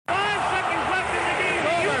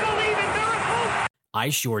I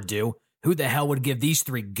sure do. Who the hell would give these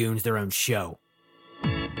three goons their own show?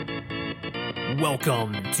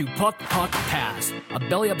 Welcome to Puck Pass, a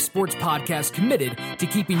belly-up sports podcast committed to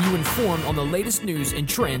keeping you informed on the latest news and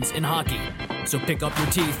trends in hockey. So pick up your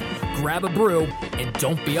teeth, grab a brew, and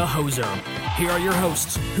don't be a hoser. Here are your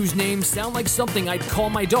hosts, whose names sound like something I'd call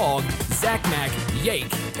my dog, ZachMac,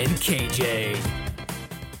 Yake, and KJ.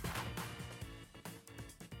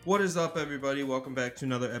 What is up, everybody? Welcome back to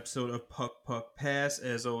another episode of Puck Pass.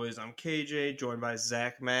 As always, I'm KJ, joined by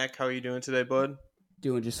ZachMac. How are you doing today, bud?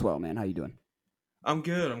 Doing just well, man. How you doing? I'm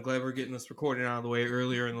good. I'm glad we're getting this recording out of the way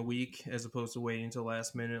earlier in the week as opposed to waiting until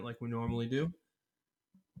last minute like we normally do.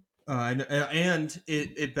 And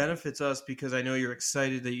it benefits us because I know you're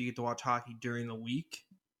excited that you get to watch hockey during the week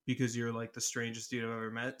because you're like the strangest dude I've ever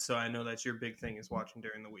met. So I know that's your big thing is watching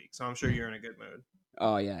during the week. So I'm sure you're in a good mood.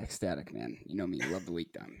 Oh, yeah. Ecstatic, man. You know me. Love the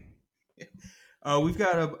week time. We've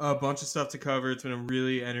got a bunch of stuff to cover. It's been a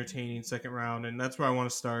really entertaining second round, and that's where I want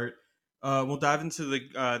to start. We'll dive into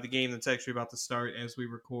the game that's actually about to start as we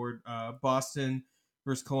record. Boston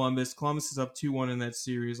versus Columbus. Columbus is up 2-1 in that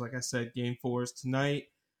series. Like I said, Game 4 is tonight.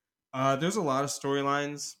 There's a lot of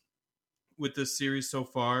storylines with this series so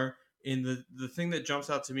far. And the thing that jumps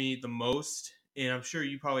out to me the most, and I'm sure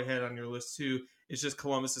you probably had on your list too, is just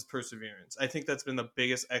Columbus's perseverance. I think that's been the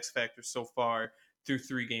biggest X factor so far through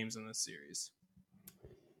 3 games in this series.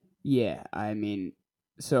 Yeah, I mean,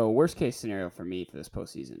 so worst case scenario for me for this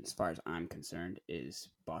postseason, as far as I'm concerned, is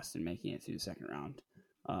Boston making it through the second round.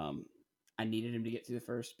 I needed him to get through the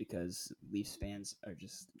first because Leafs fans are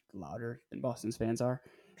just louder than Boston's fans are.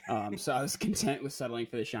 So I was content with settling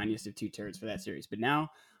for the shiniest of two turds for that series. But now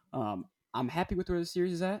I'm happy with where the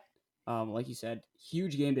series is at. Like you said,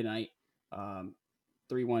 huge game tonight.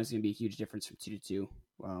 3-1 is going to be a huge difference from 2-2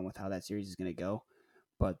 with how that series is going to go.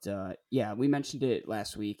 But, yeah, we mentioned it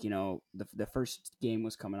last week. You know, the first game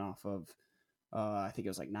was coming off of, I think it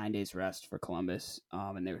was like 9 days rest for Columbus,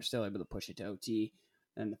 and they were still able to push it to OT.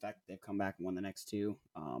 And the fact that they've come back and won the next 2,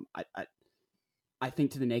 I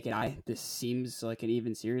think to the naked eye, this seems like an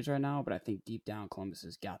even series right now, but I think deep down Columbus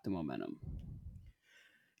has got the momentum.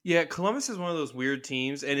 Yeah, Columbus is one of those weird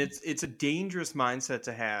teams, and it's a dangerous mindset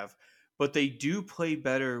to have. But they do play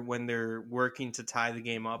better when they're working to tie the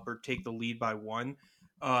game up or take the lead by 1.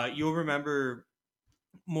 You'll remember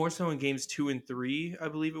more so in games 2 and 3, I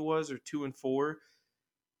believe it was, or 2 and 4.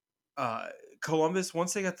 Columbus,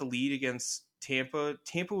 once they got the lead against Tampa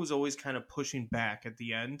was always kind of pushing back at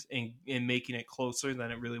the end and making it closer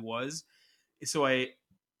than it really was. So I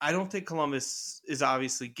don't think Columbus is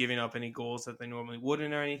obviously giving up any goals that they normally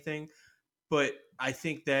wouldn't or anything, but I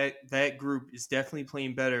think that group is definitely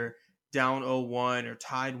playing better down 0-1 or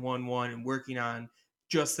tied 1-1 and working on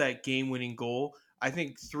just that game-winning goal. I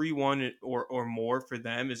think 3-1 or more for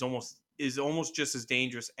them is almost just as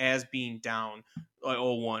dangerous as being down like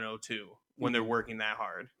 0-1, 0-2 when they're working that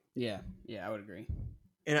hard. Yeah, I would agree.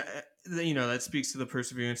 And, you know, that speaks to the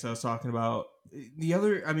perseverance I was talking about. The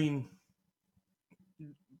other, I mean,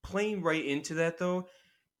 playing right into that, though,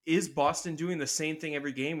 is Boston doing the same thing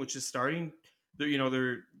every game, which is starting, they're,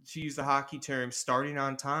 to use the hockey term, starting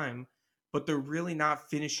on time, but they're really not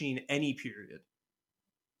finishing any period.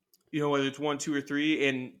 You know, whether it's 1, 2, or 3,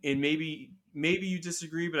 and maybe you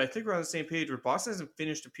disagree, but I think we're on the same page where Boston hasn't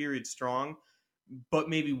finished a period strong, but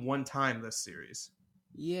maybe one time this series.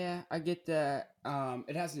 Yeah, I get that.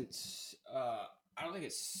 It hasn't. I don't think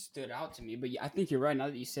it stood out to me, but I think you're right. Now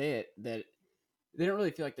that you say it, that they don't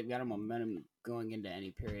really feel like they've got a momentum going into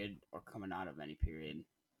any period or coming out of any period.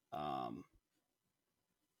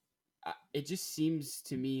 It just seems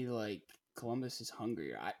to me like Columbus is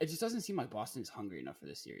hungrier. It just doesn't seem like Boston is hungry enough for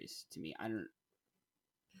this series to me. I don't.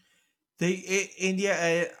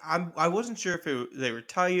 I wasn't sure if they were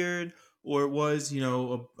tired or it was,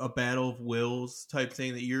 a battle of wills type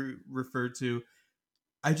thing that you referred to.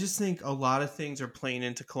 I just think a lot of things are playing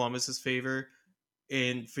into Columbus's favor,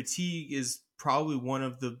 and fatigue is probably one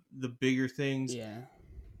of the bigger things. Yeah.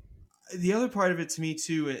 The other part of it to me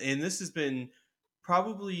too, and this has been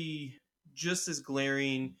probably just as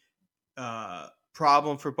glaring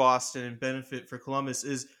problem for Boston and benefit for Columbus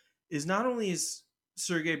is not only is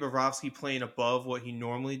Sergei Bobrovsky playing above what he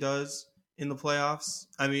normally does in the playoffs.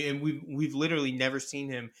 I mean, and we've literally never seen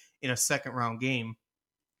him in a second round game.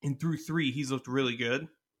 And through 3, he's looked really good.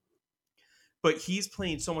 But he's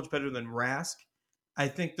playing so much better than Rask. I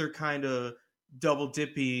think they're kind of double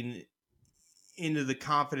dipping into the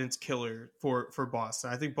confidence killer for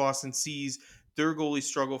Boston. I think Boston sees their goalie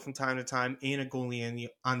struggle from time to time and a goalie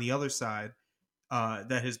on the other side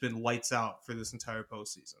that has been lights out for this entire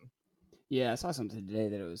postseason. Yeah, I saw something today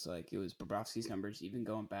that it was Bobrovsky's numbers even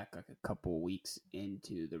going back like a couple weeks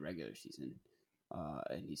into the regular season,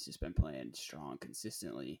 and he's just been playing strong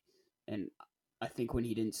consistently. And I think when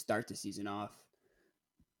he didn't start the season off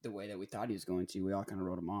the way that we thought he was going to, we all kind of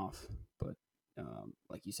wrote him off. But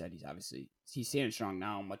like you said, he's standing strong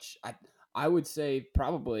now. Much I would say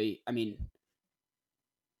probably, I mean,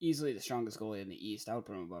 easily the strongest goalie in the East. I would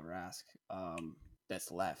put him above Rask.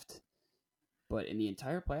 That's left. But in the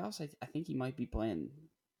entire playoffs, I think he might be playing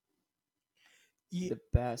the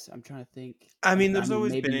best. I'm trying to think. I mean, there's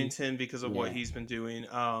always Binnington because of what he's been doing.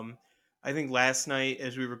 I think last night,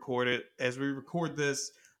 as we record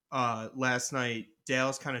this, last night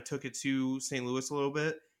Dallas kind of took it to St. Louis a little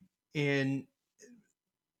bit, and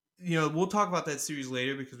we'll talk about that series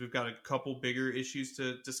later because we've got a couple bigger issues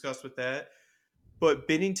to discuss with that. But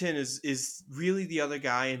Binnington is really the other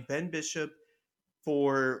guy, and Ben Bishop,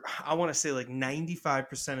 for I want to say like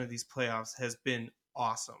 95% of these playoffs, has been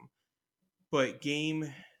awesome. But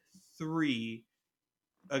game 3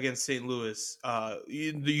 against St. Louis,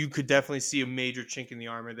 you could definitely see a major chink in the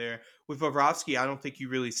armor there. With Bobrovsky, I don't think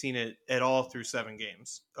you've really seen it at all through 7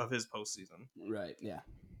 games of his postseason. Right, yeah.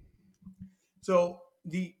 So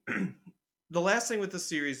the last thing with the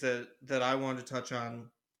series that I wanted to touch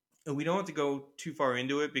on, and we don't have to go too far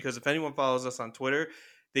into it because if anyone follows us on Twitter,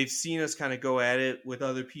 they've seen us kind of go at it with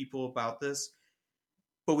other people about this.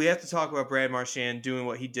 But we have to talk about Brad Marchand doing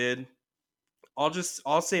what he did.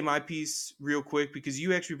 I'll say my piece real quick because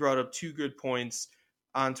you actually brought up 2 good points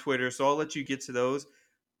on Twitter, so I'll let you get to those.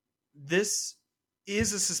 This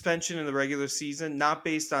is a suspension in the regular season, not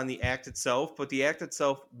based on the act itself, but the act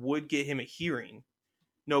itself would get him a hearing,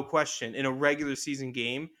 no question, in a regular season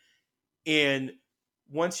game. And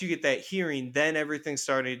once you get that hearing, then everything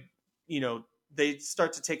started, they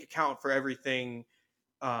start to take account for everything,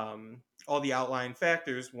 all the outlying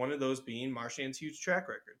factors, one of those being Marchand's huge track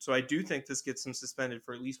record. So I do think this gets him suspended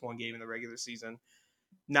for at least 1 game in the regular season.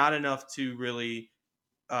 Not enough to really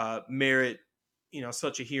merit,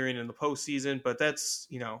 such a hearing in the postseason, but that's,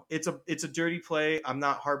 it's a dirty play. I'm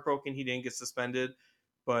not heartbroken he didn't get suspended,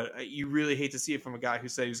 but you really hate to see it from a guy who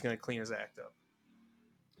said he was going to clean his act up.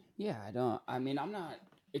 Yeah,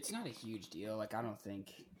 it's not a huge deal. Like, I don't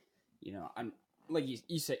think, I'm, like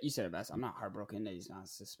you said it best. I'm not heartbroken that he's not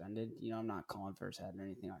suspended. I'm not calling for his head or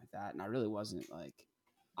anything like that. And I really wasn't like,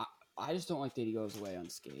 I just don't like that he goes away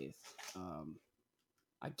unscathed.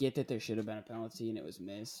 I get that there should have been a penalty and it was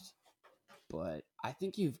missed, but I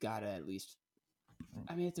think you've got to at least,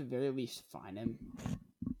 at the very least, fine him.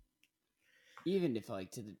 Even if I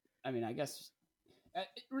guess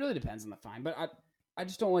it really depends on the fine, but I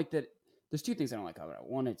just don't like that. There's 2 things I don't like about it.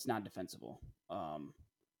 One, it's not defensible.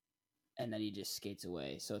 And then he just skates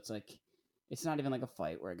away. So it's like, it's not even like a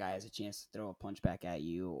fight where a guy has a chance to throw a punch back at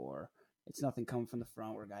you, or it's nothing coming from the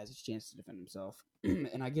front where a guy has a chance to defend himself.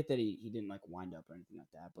 And I get that he didn't like wind up or anything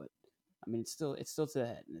like that, but it's still to the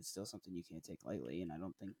head, and it's still something you can't take lightly. And I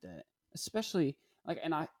don't think that, especially like,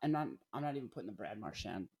 I'm not even putting the Brad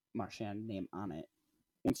Marchand name on it.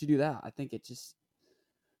 Once you do that, I think I just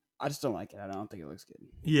don't like it. I don't think it looks good.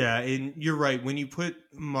 Yeah, and you're right. When you put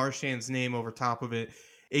Marchand's name over top of it,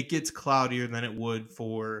 it gets cloudier than it would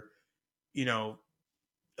for,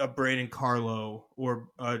 a Brandon Carlo or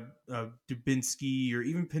a Dubinsky or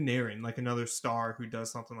even Panarin, like another star who does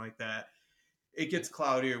something like that. It gets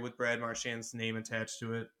cloudier with Brad Marchand's name attached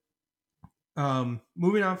to it.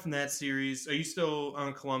 Moving on from that series, are you still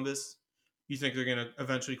on Columbus? You think they're going to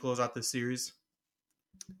eventually close out this series?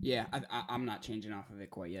 Yeah, I'm not changing off of it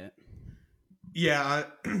quite yet. Yeah,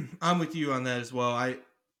 I'm with you on that as well.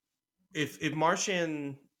 If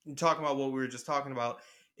Marchand, talking about what we were just talking about,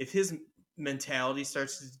 if his mentality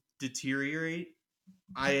starts to deteriorate,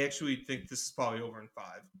 I actually think this is probably over in 5.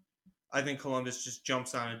 I think Columbus just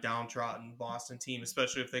jumps on a downtrodden Boston team,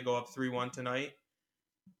 especially if they go up 3-1 tonight.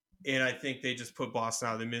 And I think they just put Boston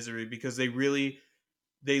out of their misery because they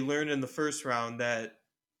learned in the first round that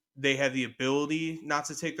they have the ability not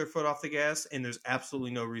to take their foot off the gas, and there's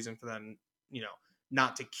absolutely no reason for them,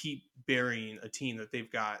 not to keep burying a team that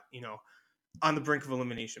they've got, on the brink of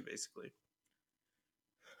elimination, basically.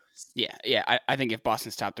 Yeah. I think if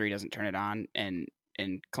Boston's top 3 doesn't turn it on and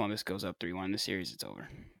Columbus goes up 3-1 in the series, it's over.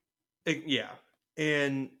 Yeah.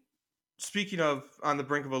 And speaking of on the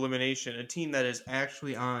brink of elimination, a team that is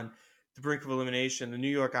actually on the brink of elimination, the New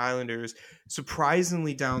York Islanders,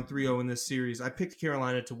 surprisingly down 3-0 in this series. I picked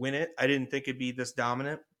Carolina to win it. I didn't think it'd be this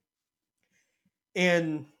dominant.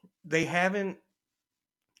 And they haven't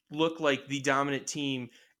looked like the dominant team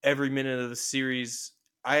every minute of the series.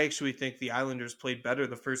 I actually think the Islanders played better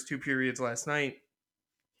the first 2 periods last night.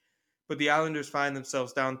 but the Islanders find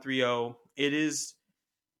themselves down 3-0. It is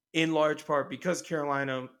in large part because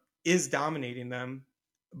Carolina is dominating them.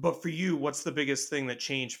 But for you, what's the biggest thing that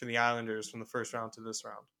changed for the Islanders from the first round to this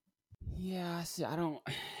round? Yeah, see, I don't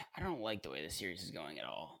like the way the series is going at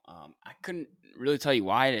all. I couldn't really tell you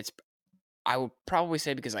why. I would probably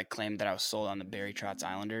say because I claimed that I was sold on the Barry Trotz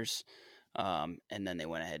Islanders, and then they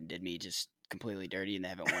went ahead and did me just completely dirty, and they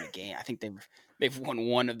haven't won a game. I think they've won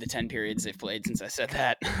 1 of the 10 periods they've played since I said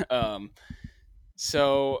that.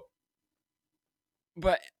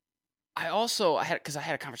 But I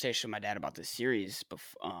had a conversation with my dad about this series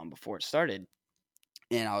before it started,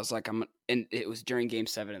 and I was like, and it was during Game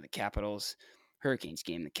 7 of the Capitals Hurricanes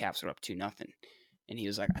game. The Caps were up 2-0, and he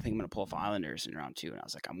was like, I think I'm going to pull for Islanders in round 2, and I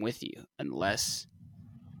was like, I'm with you unless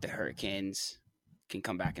the Hurricanes can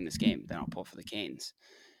come back in this game, then I'll pull for the Canes.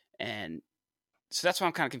 And so that's why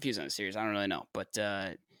I'm kind of confused on the series. I don't really know, but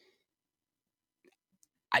I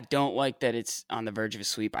don't like that it's on the verge of a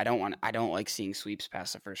sweep. I don't like seeing sweeps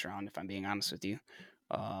past the first round, if I'm being honest with you.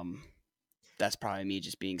 That's probably me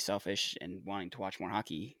just being selfish and wanting to watch more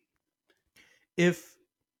hockey.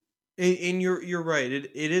 And you're right.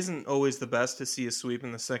 It isn't always the best to see a sweep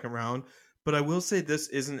in the second round, but I will say this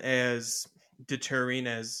isn't as deterring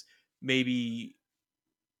as maybe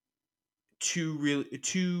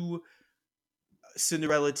two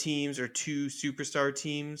Cinderella teams or 2 superstar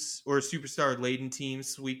teams or superstar laden teams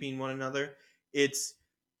sweeping one another. It's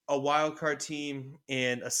a wild card team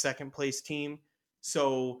and a second place team.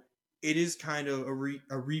 So it is kind of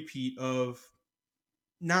a repeat of,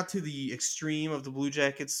 not to the extreme of the Blue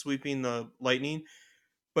Jackets sweeping the Lightning,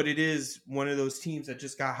 but it is one of those teams that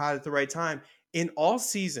just got hot at the right time. In all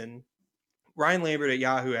season, Ryan Lambert at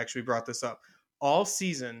Yahoo actually brought this up. All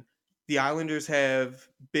season, the Islanders have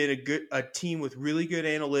been a team with really good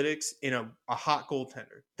analytics and a hot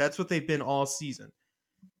goaltender. That's what they've been all season.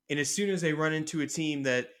 And as soon as they run into a team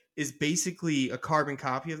that is basically a carbon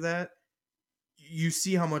copy of that, you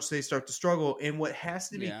see how much they start to struggle. And what has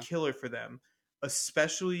to be killer for them,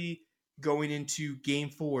 especially going into Game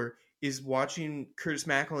 4, is watching Curtis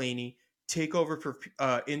McElhinney take over for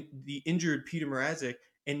the injured Peter Mrazek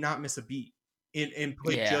and not miss a beat and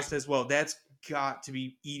play just as well. That's got to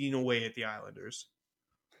be eating away at the Islanders.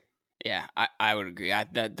 Yeah, I would agree.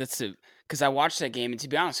 Because I watched that game, and to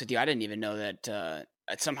be honest with you, I didn't even know that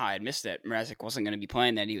somehow I had missed that Mrazek wasn't going to be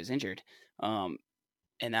playing, that he was injured.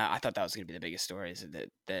 And I thought that was going to be the biggest story, is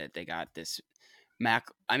that they got this Mac.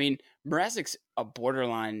 I mean, Mrazek's a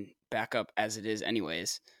borderline backup as it is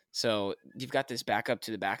anyways. So you've got this backup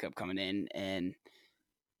to the backup coming in, and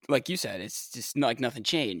like you said, it's just like nothing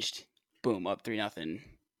changed. Boom, up 3-0.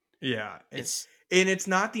 Yeah, it's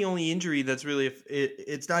not the only injury that's really.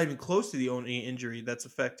 It's not even close to the only injury that's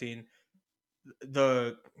affecting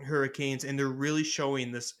the Hurricanes, and they're really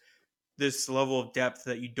showing this level of depth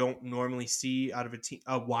that you don't normally see out of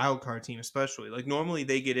a wild card team, especially. Like, normally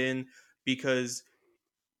they get in because,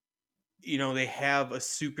 they have a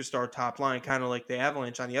superstar top line, kind of like the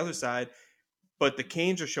Avalanche on the other side. But the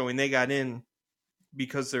Canes are showing they got in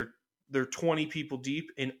because they're 20 people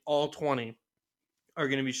deep, and all 20 are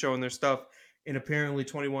going to be showing their stuff. And apparently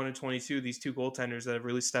 21 and 22, these 2 goaltenders that have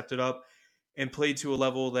really stepped it up and played to a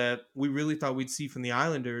level that we really thought we'd see from the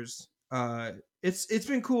Islanders. It's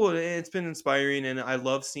been cool. It's been inspiring, and I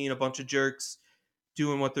love seeing a bunch of jerks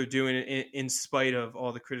doing what they're doing in spite of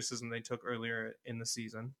all the criticism they took earlier in the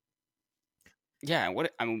season. Yeah, what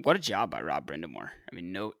a job by Rob Brind'Amour. I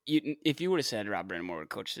mean, if you would have said Rob Brind'Amour would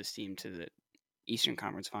coach this team to the Eastern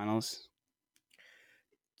Conference Finals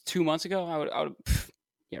 2 months ago, I would.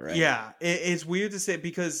 Yeah, right. Yeah, it's weird to say,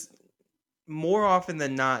 because more often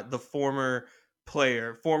than not, the former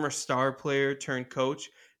star player turned coach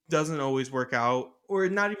doesn't always work out, or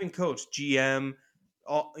not even coach, GM,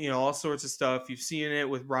 all sorts of stuff. You've seen it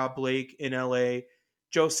with Rob Blake in LA,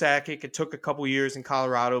 Joe Sakic. It took a couple years in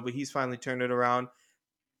Colorado, but he's finally turned it around.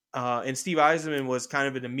 And Steve Yzerman was kind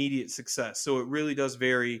of an immediate success. So it really does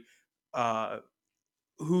vary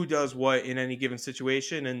who does what in any given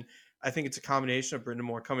situation. And I think it's a combination of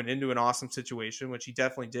Brind'Amour coming into an awesome situation, which he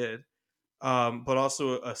definitely did, but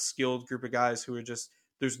also a skilled group of guys who are just,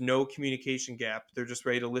 there's no communication gap. They're just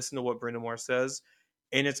ready to listen to what Brind'Amour says,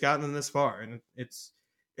 and it's gotten them this far. And it's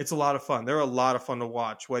a lot of fun. They're a lot of fun to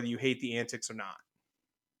watch, whether you hate the antics or not.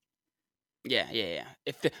 Yeah.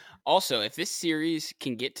 If this series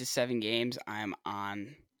can get to 7 games, I'm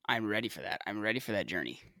ready for that. I'm ready for that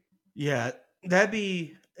journey. Yeah, it'd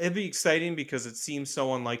be exciting because it seems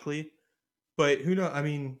so unlikely, but who knows? I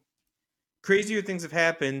mean, crazier things have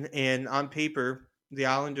happened, and on paper, the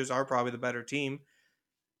Islanders are probably the better team,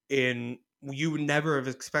 and you would never have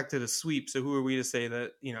expected a sweep. So who are we to say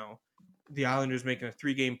that, the Islanders making a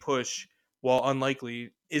 3-game push, while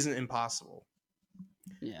unlikely, isn't impossible.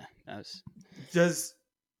 Yeah, that's Does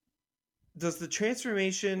the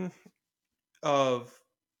transformation of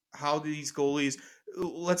how these goalies?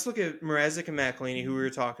 Let's look at Mrazek and McElhinney, who we were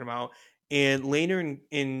talking about, and Lehner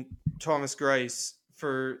and Thomas Greiss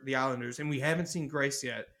for the Islanders, and we haven't seen Greiss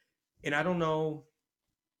yet. And I don't know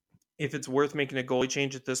if it's worth making a goalie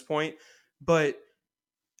change at this point, but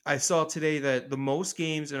I saw today that the most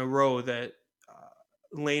games in a row that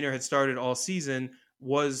Lehner had started all season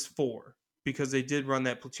was 4, because they did run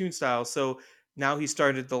that platoon style. So now he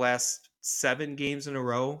started the last 7 games in a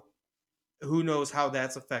row. Who knows how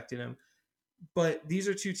that's affecting him? But these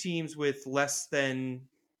are 2 teams with less than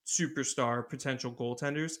superstar potential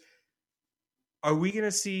goaltenders. Are we going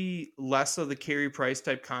to see less of the Carey Price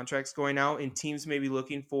type contracts going out, and teams maybe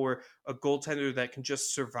looking for a goaltender that can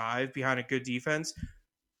just survive behind a good defense?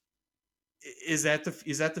 Is that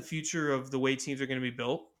the future of the way teams are going to be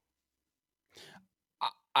built?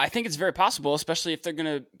 I think it's very possible, especially if they're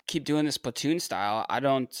going to keep doing this platoon style.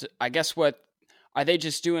 I guess what are they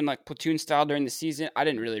just doing, like platoon style during the season? I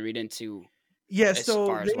didn't really read into as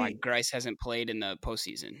far as why Greiss hasn't played in the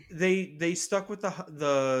postseason. They stuck with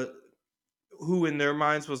the who in their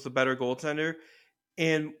minds was the better goaltender.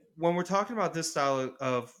 And when we're talking about this style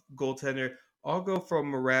of goaltender, I'll go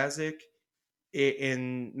from Mrazek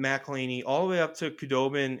and McElhinney all the way up to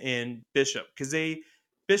Khudobin and Bishop, because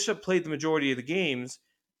Bishop played the majority of the games,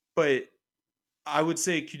 but I would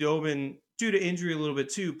say Khudobin, due to injury a little bit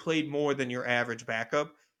too, played more than your average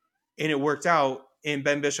backup, and it worked out. And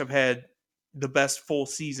Ben Bishop had the best full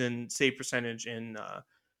season save percentage in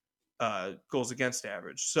goals against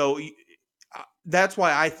average. So that's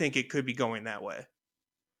why I think it could be going that way.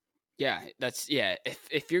 Yeah,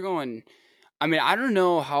 If you're going, I mean, I don't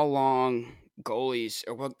know how long goalies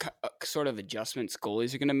or what sort of adjustments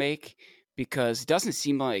goalies are going to make, because it doesn't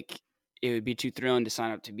seem like it would be too thrilling to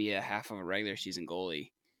sign up to be a half of a regular season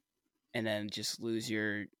goalie and then just lose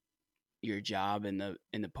your job in the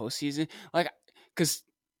postseason. Like, because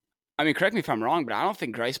I mean, correct me if I'm wrong, but I don't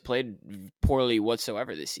think Greiss played poorly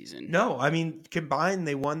whatsoever this season. No, I mean, combined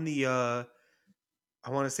they won the I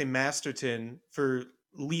want to say Masterton for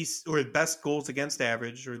least or best goals against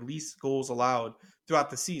average or least goals allowed throughout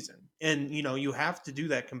the season. And you have to do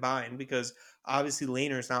that combined, because obviously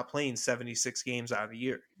Lehner's not playing 76 games out of the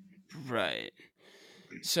year. Right.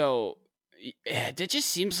 So it just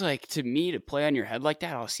seems like to me to play on your head like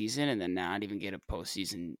that all season and then not even get a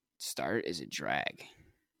postseason start is a drag.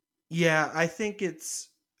 Yeah, I think it's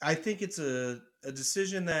a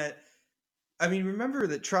decision that, I mean, remember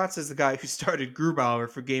that Trotz is the guy who started Grubauer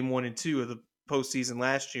for game 1 and 2 of the postseason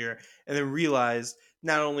last year, and then realized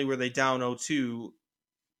not only were they down 0-2,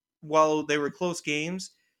 while they were close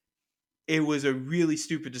games, it was a really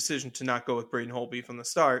stupid decision to not go with Braden Holtby from the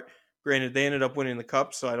start. Granted, they ended up winning the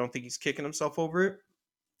cup, so I don't think he's kicking himself over it.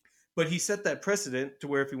 But he set that precedent to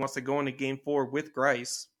where if he wants to go into game 4 with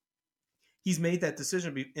Greiss, he's made that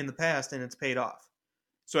decision in the past, and it's paid off.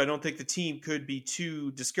 So I don't think the team could be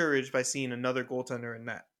too discouraged by seeing another goaltender in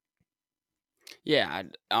net. Yeah,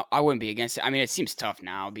 I wouldn't be against it. I mean, it seems tough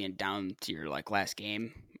now being down to your last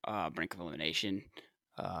game, brink of elimination.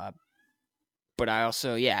 But I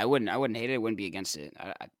also, I wouldn't hate it. I wouldn't be against it.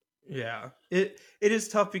 Yeah, it is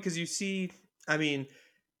tough because you see, I mean,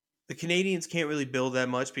 the Canadians can't really build that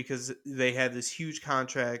much because they have this huge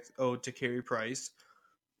contract owed to Carey Price.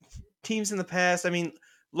 Teams in the past, I mean,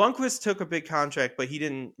 Lundqvist took a big contract, but he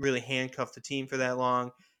didn't really handcuff the team for that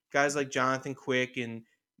long. Guys like Jonathan Quick and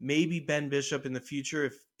maybe Ben Bishop in the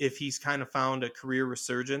future if he's kind of found a career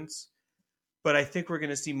resurgence. But I think we're going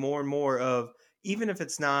to see more and more of, even if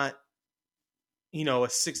it's not, a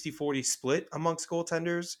 60-40 split amongst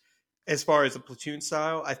goaltenders as far as a platoon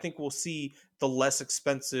style, I think we'll see the less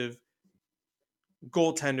expensive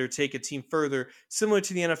goaltender take a team further, similar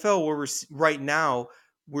to the NFL, where right now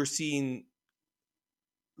we're seeing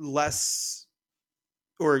less,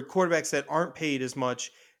 or quarterbacks that aren't paid as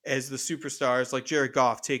much as the superstars, like Jared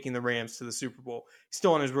Goff taking the Rams to the Super Bowl. He's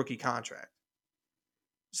still on his rookie contract.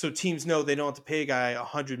 So teams know they don't have to pay a guy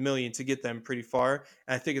 $100 million to get them pretty far.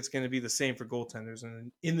 And I think it's going to be the same for goaltenders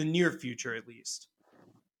in the near future, at least.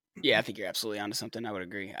 Yeah, I think you're absolutely onto something. I would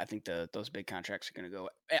agree. I think those big contracts are going to go.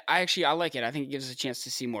 I like it. I think it gives us a chance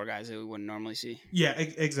to see more guys that we wouldn't normally see. Yeah,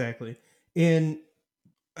 exactly. And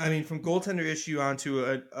I mean, from goaltender issue onto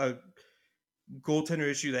a goaltender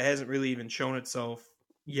issue that hasn't really even shown itself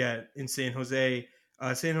yet in San Jose.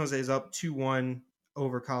 San Jose is up 2-1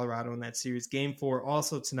 over Colorado in that series. Game 4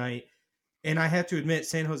 also tonight. And I have to admit,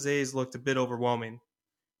 San Jose's looked a bit overwhelming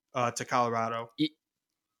to Colorado.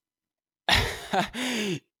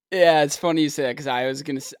 Yeah, it's funny you say that because I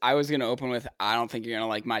was gonna open with I don't think you're gonna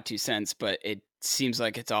like my 2 cents, but it seems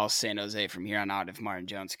like it's all San Jose from here on out if Martin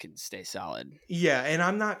Jones could stay solid. Yeah, and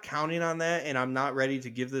I'm not counting on that, and I'm not ready to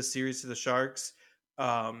give this series to the Sharks,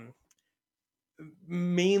 um,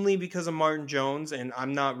 mainly because of Martin Jones, and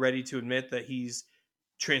I'm not ready to admit that he's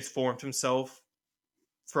transformed himself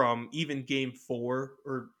from even Game 4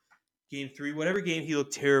 or Game 3, whatever game he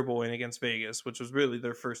looked terrible in against Vegas, which was really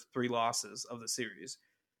their first 3 losses of the series.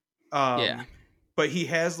 Yeah, But he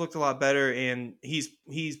has looked a lot better, and he's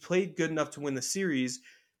played good enough to win the series.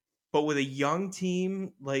 But with a young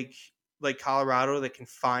team like Colorado that can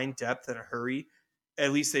find depth in a hurry,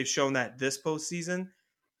 at least they've shown that this postseason.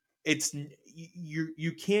 It's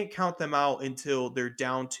you can't count them out until they're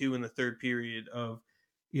down 2 in the third period of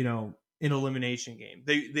an elimination game.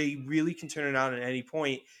 They really can turn it on at any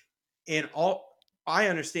point. And I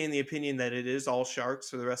understand the opinion that it is all Sharks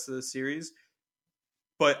for the rest of the series,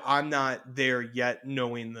 but I'm not there yet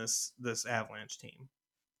knowing this Avalanche team.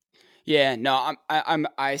 yeah, no,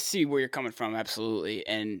 I see where you're coming from, absolutely.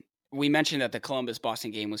 And we mentioned that the Columbus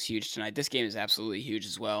Boston game was huge tonight. This game is absolutely huge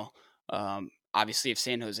as well. Obviously, if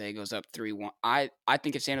San Jose goes up 3-1, I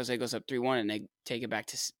think if San Jose goes up 3-1 and they take it back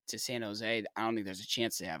to San Jose, I don't think there's a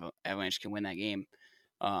chance the Avalanche can win that game,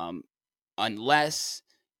 unless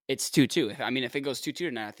it's 2-2. If it goes 2-2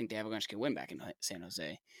 tonight, I think the Avalanche can win back in San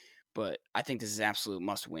Jose. But I think this is an absolute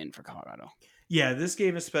must win for Colorado. Yeah, this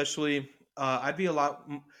game especially, I'd be a lot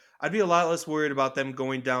less worried about them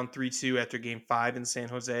going down 3-2 after Game 5 in San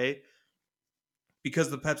Jose, because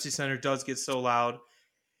the Pepsi Center does get so loud.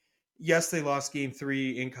 Yes, they lost Game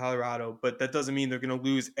 3 in Colorado, but that doesn't mean they're going to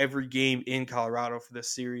lose every game in Colorado for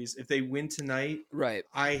this series. If they win tonight, Right.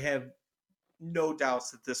 I have no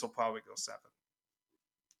doubts that this will probably go 7.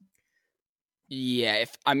 Yeah,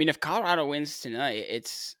 if Colorado wins tonight,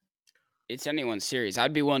 it's anyone's series.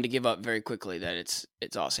 I'd be willing to give up very quickly that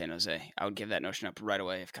it's all San Jose. I would give that notion up right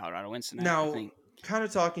away if Colorado wins tonight. Now, kind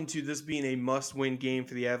of talking to this being a must-win game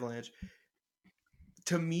for the Avalanche,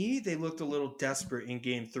 to me, they looked a little desperate in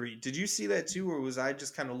Game 3. Did you see that too, or was I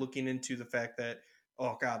just kind of looking into the fact that,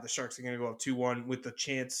 oh God, the Sharks are going to go up 2-1 with a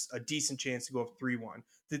decent chance to go up 3-1?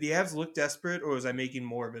 Did the Avs look desperate, or was I making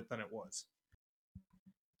more of it than it was?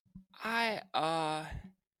 I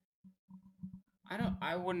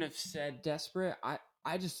wouldn't have said desperate. I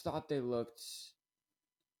just thought they looked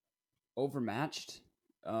overmatched.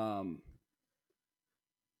 They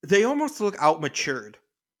almost look outmatured.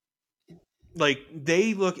 Like,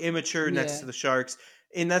 they look immature next to the Sharks,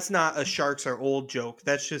 and that's not a Sharks are old joke.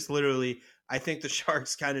 That's just literally, I think the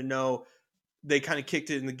Sharks kind of know, they kind of kicked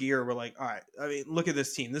it in the gear. We're like, all right, look at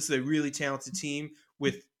this team. This is a really talented team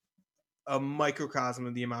with a microcosm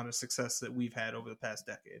of the amount of success that we've had over the past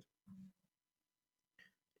decade.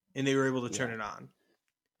 And they were able to turn it on.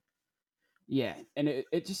 Yeah, and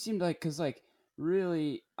it just seemed like, because, like,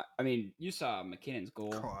 really, you saw McKinnon's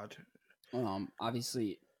goal. God.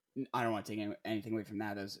 Obviously, I don't want to take anything away from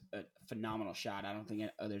that. That was a phenomenal shot. I don't think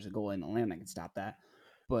there's a goal in the land that can stop that.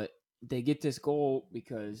 But they get this goal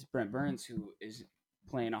because Brent Burns, who is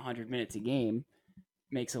playing 100 minutes a game,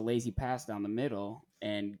 makes a lazy pass down the middle,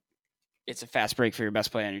 and it's a fast break for your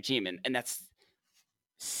best player on your team. And that's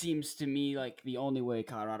seems to me like the only way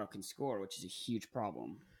Colorado can score, which is a huge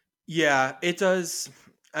problem. Yeah, it does.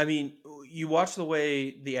 You watch the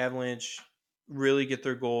way the Avalanche really get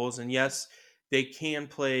their goals, and yes, they can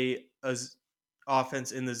play as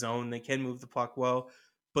offense in the zone. They can move the puck well,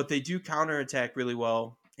 but they do counterattack really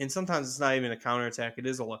well. And sometimes it's not even a counterattack. It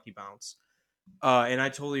is a lucky bounce. And I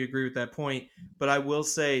totally agree with that point. But I will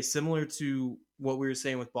say, similar to what we were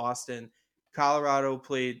saying with Boston,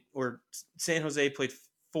 San Jose played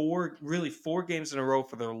four games in a row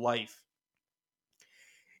for their life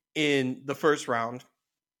in the first round.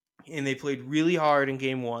 And they played really hard in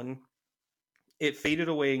Game 1. It faded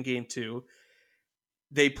away in Game 2.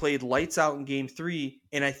 They played lights out in Game 3,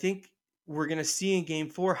 and I think we're going to see in Game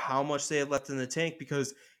 4 how much they had left in the tank,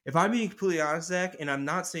 because if I'm being completely honest, Zach, and I'm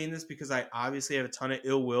not saying this because I obviously have a ton of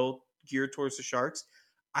ill will geared towards the Sharks,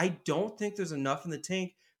 I don't think there's enough in the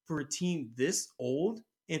tank for a team this old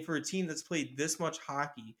and for a team that's played this much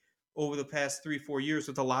hockey over the past 3-4 years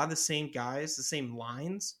with a lot of the same guys, the same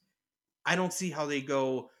lines. I don't see how they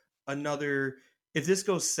go another. If this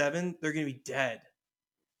goes 7, they're going to be dead.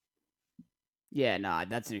 Yeah, no,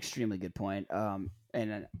 that's an extremely good point.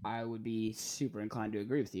 And I would be super inclined to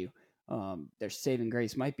agree with you. Their saving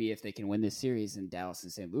grace might be if they can win this series and Dallas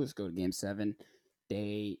and St. Louis go to Game 7,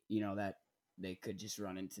 they could just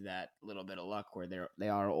run into that little bit of luck where they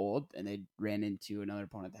are old and they ran into another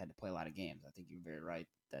opponent that had to play a lot of games. I think you're very right.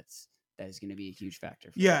 That's that is going to be a huge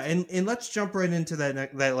factor. Yeah, and let's jump right into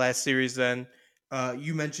that last series then.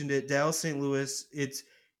 You mentioned it, Dallas St. Louis. It's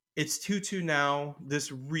 2-2 now.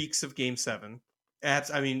 This reeks of Game 7.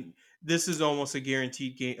 This is almost a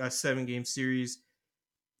guaranteed game, a 7-game series,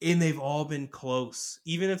 and they've all been close.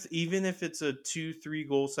 Even if it's a 2-3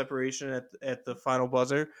 goal separation at the final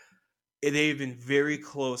buzzer, they've been very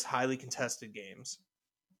close, highly contested games.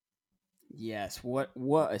 Yes, what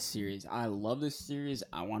a series. I love this series.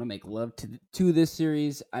 I want to make love to this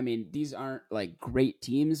series. I mean, these aren't like great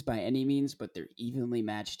teams by any means, but they're evenly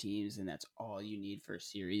matched teams, and that's all you need for a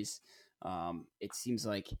series. It seems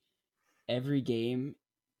like every game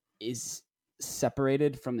is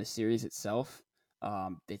separated from the series itself.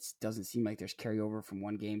 It doesn't seem like there's carryover from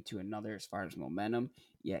one game to another as far as momentum.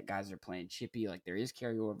 Yet guys are playing chippy, like there is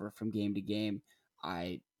carryover from game to game.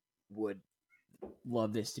 I would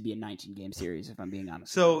love this to be a 19-game series, if I'm being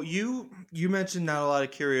honest. So you mentioned not a lot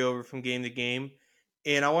of carryover from game to game,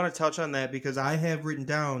 and I want to touch on that because I have written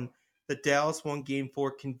down that Dallas won Game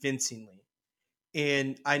 4 convincingly.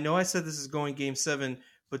 And I know I said this is going Game 7,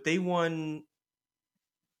 but they won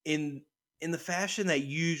in the fashion that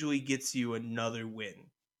usually gets you another win.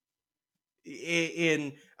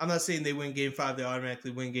 And I'm not saying they win Game 5, they automatically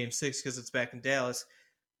win Game 6 because it's back in Dallas.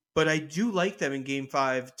 But I do like them in Game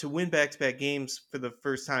 5 to win back-to-back games for the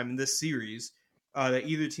first time in this series, that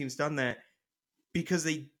either team's done that, because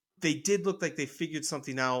they did look like they figured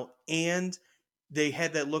something out, and they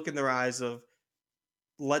had that look in their eyes of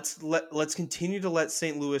let's continue to let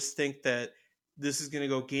St. Louis think that this is going to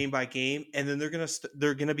go game by game, and then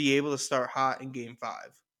they're gonna be able to start hot in Game 5.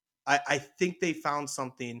 I think they found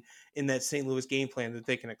something in that St. Louis game plan that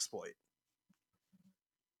they can exploit.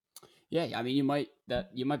 Yeah, I mean, you might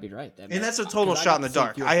be right. That's a total shot in the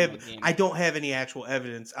dark. I don't have any actual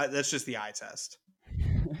evidence. That's just the eye test.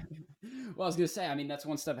 Well, I was gonna say, I mean, that's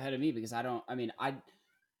one step ahead of me because I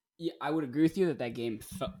would agree with you that game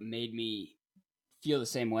made me feel the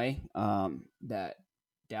same way. That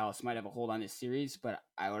Dallas might have a hold on this series, but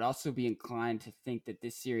I would also be inclined to think that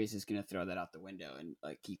this series is going to throw that out the window, and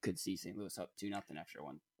like you could see St. Louis up 2-0 after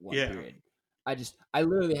one period. I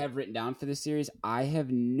literally have written down for this series, I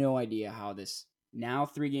have no idea how this now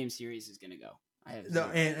 3-game series is going to go. I have no,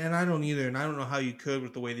 and I don't either, and I don't know how you could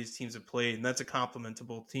with the way these teams have played, and that's a compliment to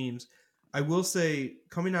both teams. I will say,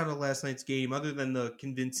 coming out of last night's game, other than the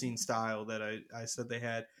convincing style that I said they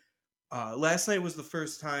had, last night was the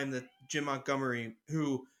first time that Jim Montgomery,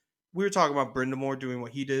 who we were talking about Brindamore doing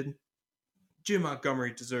what he did, Jim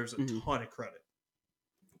Montgomery deserves a ton of credit.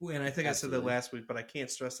 And I think I said that last week, but I can't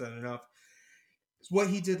stress that enough. What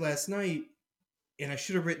he did last night, and I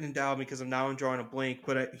should have written it down because I'm drawing a blank,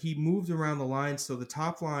 but he moved around the line. So the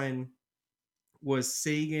top line was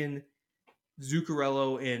Sagan,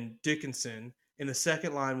 Zuccarello, and Dickinson. And the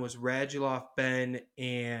second line was Radulov, Ben,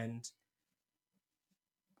 and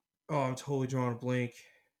I'm totally drawing a blank.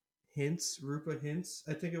 Rupa Hintz,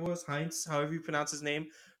 I think it was. Heinz, however you pronounce his name.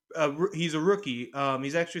 He's a rookie.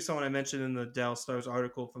 He's actually someone I mentioned in the Dallas Stars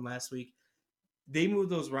article from last week. They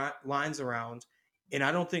moved those lines around, and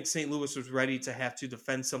I don't think St. Louis was ready to have to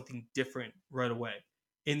defend something different right away.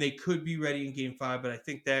 And they could be ready in Game 5, but I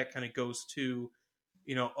think that kind of goes to,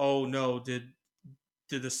 oh no, did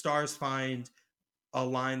the Stars find a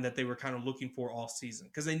line that they were kind of looking for all season?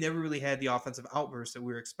 Because they never really had the offensive outburst that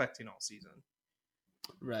we were expecting all season.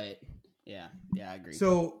 Right. Yeah, I agree.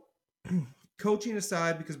 So, coaching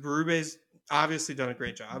aside, because Berube's obviously done a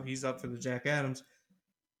great job. He's up for the Jack Adams.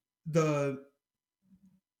 The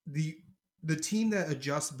team that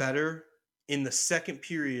adjusts better in the second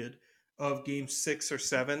period of Game 6 or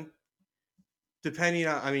 7, depending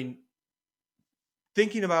on,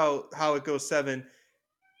 thinking about how it goes 7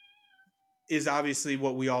 is obviously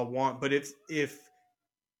what we all want. But if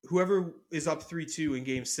whoever is up 3-2 in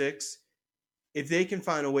Game 6, if they can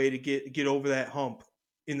find a way to get over that hump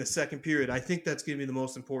in the second period, I think that's going to be the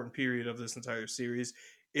most important period of this entire series.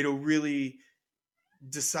 It'll really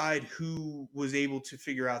decide who was able to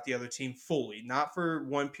figure out the other team fully, not for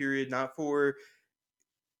one period, not for,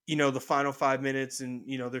 the final 5 minutes and,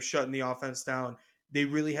 they're shutting the offense down. They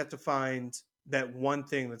really have to find that one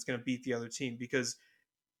thing that's going to beat the other team, because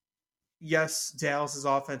yes, Dallas's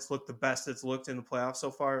offense looked the best it's looked in the playoffs so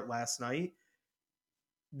far last night.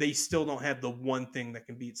 They still don't have the one thing that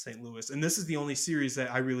can beat St. Louis. And this is the only series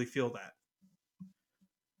that I really feel that.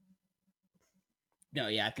 No,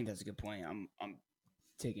 yeah, I think that's a good point. I'm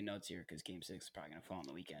taking notes here because Game 6 is probably going to fall on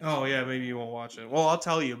the weekend. Oh, yeah, maybe you won't watch it. Well, I'll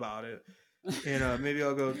tell you about it. And maybe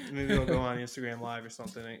I'll go on Instagram Live or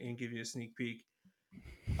something and give you a sneak peek.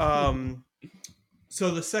 So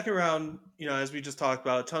the second round, as we just talked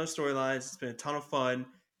about, a ton of storylines. It's been a ton of fun.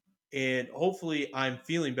 And hopefully I'm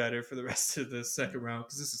feeling better for the rest of the second round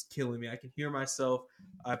because this is killing me. I can hear myself.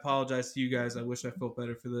 I apologize to you guys. I wish I felt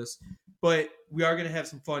better for this. But we are going to have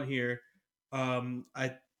some fun here.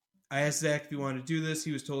 I asked Zach if he wanted to do this.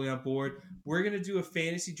 He was totally on board. We're going to do a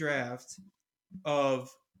fantasy draft of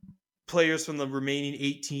players from the remaining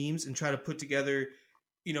 8 teams and try to put together,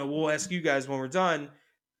 we'll ask you guys when we're done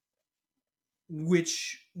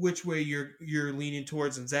which way you're leaning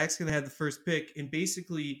towards. And Zach's going to have the first pick. And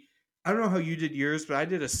basically, I don't know how you did yours, but I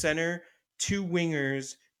did a center, 2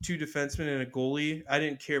 wingers, 2 defensemen, and a goalie. I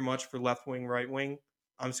didn't care much for left wing, right wing.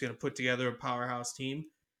 I'm just going to put together a powerhouse team.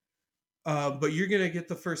 But you're going to get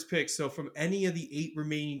the first pick. So from any of the 8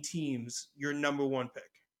 remaining teams, your number 1 pick.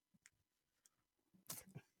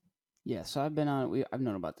 Yeah, so I've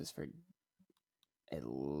known about this for at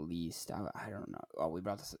least, I don't know. Oh, we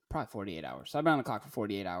brought this probably 48 hours. So I've been on the clock for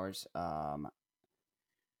 48 hours. I'm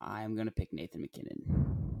going to pick Nathan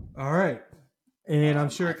MacKinnon. All right. And I'm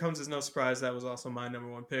sure it comes as no surprise that was also my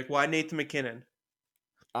number 1 pick. Why Nathan MacKinnon?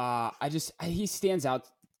 He stands out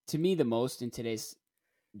to me the most in today's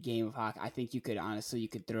game of hockey. I think you could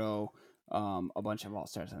throw a bunch of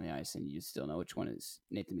all-stars on the ice and you still know which one is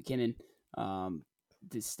Nathan MacKinnon.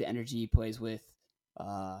 The energy he plays with.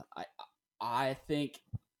 I think.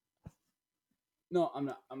 No, I'm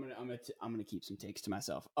not. I'm gonna keep some takes to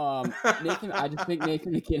myself. I just think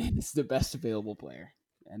Nathan MacKinnon is the best available player,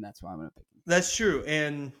 and that's why I'm gonna pick him. That's true,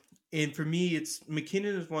 and for me, it's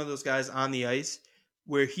MacKinnon is one of those guys on the ice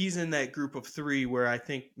where he's in that group of 3. Where I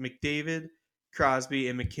think McDavid, Crosby,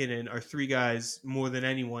 and MacKinnon are 3 guys more than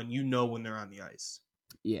anyone when they're on the ice.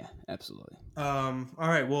 Yeah, absolutely. All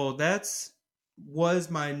right, well was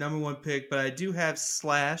my number 1 pick, but I do have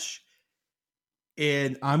Slash,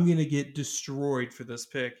 and I'm going to get destroyed for this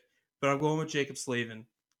pick, but I'm going with Jacob Slavin,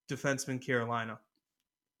 defenseman, Carolina.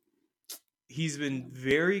 He's been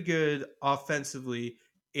very good offensively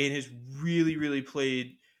and has really, really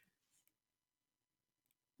played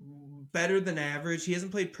better than average. He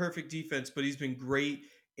hasn't played perfect defense, but he's been great,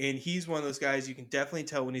 and he's one of those guys you can definitely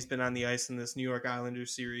tell when he's been on the ice in this New York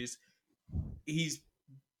Islanders series. He's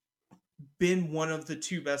been one of the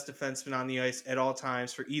 2 best defensemen on the ice at all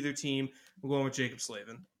times for either team. I'm going with Jacob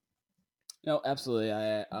Slavin. No, absolutely.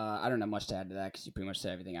 I don't have much to add to that because you pretty much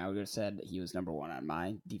said everything I would have said. He was number 1 on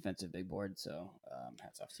my defensive big board, so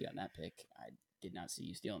hats off to you on that pick. I did not see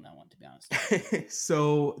you stealing that one, to be honest.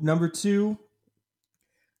 So, number 2,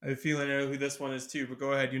 I have a feeling I know who this one is too, but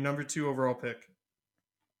go ahead. Your number 2 overall pick.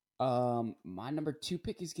 My number 2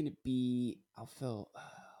 pick is going to be, I'll fill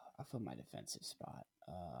my defensive spot.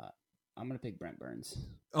 I'm going to pick Brent Burns.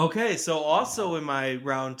 Okay, so also in my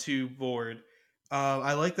round 2 board,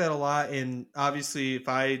 I like that a lot. And obviously, if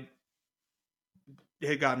I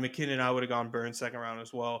had gotten MacKinnon, I would have gone Burns second round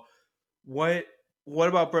as well. What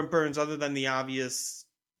about Brent Burns, other than the obvious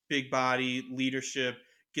big body, leadership,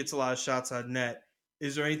 gets a lot of shots on net?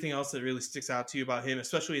 Is there anything else that really sticks out to you about him,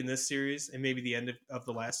 especially in this series and maybe the end of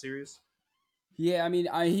the last series? Yeah, I mean,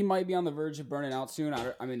 he might be on the verge of burning out soon.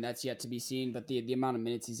 I mean, that's yet to be seen. But the amount of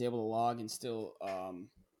minutes he's able to log and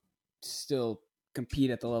still compete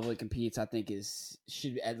at the level he competes, I think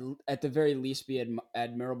should at the very least be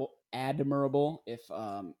admirable,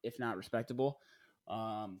 if not respectable.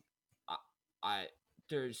 I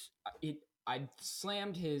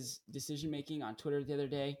slammed his decision making on Twitter the other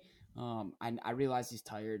day. I realize he's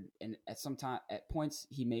tired, and at points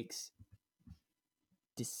he makes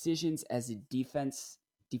decisions as a defensive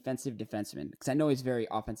defenseman, because I know he's very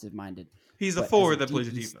offensive minded. He's a forward that plays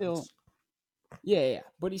a defense. Yeah,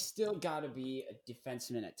 but he's still got to be a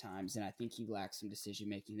defenseman at times, and I think he lacks some decision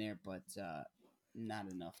making there, but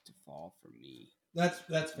not enough to fall for me. That's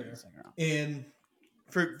fair. And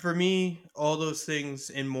for me, all those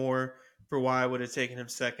things and more for why I would have taken him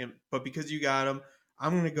second, but because you got him,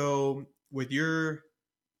 I'm going to go with your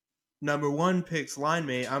number 1 pick's line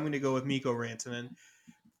mate. I'm going to go with Mikko Rantanen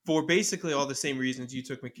for basically all the same reasons you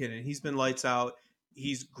took MacKinnon. He's been lights out.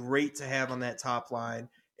 He's great to have on that top line.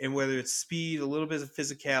 And whether it's speed, a little bit of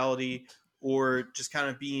physicality, or just kind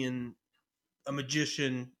of being a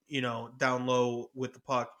magician, down low with the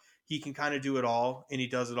puck, he can kind of do it all, and he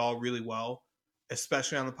does it all really well,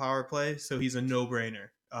 especially on the power play. So he's a no-brainer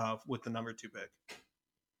with the number 2 pick.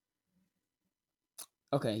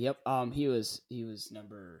 Okay, yep. He was my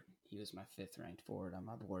 5th ranked forward on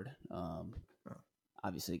my board.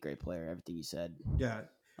 Obviously a great player, everything you said. Yeah.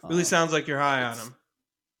 Really sounds like you're high on him.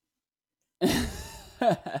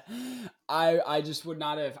 I just would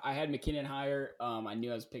not have. I had MacKinnon higher. I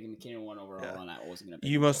knew I was picking MacKinnon 1 overall, and I wasn't going to pick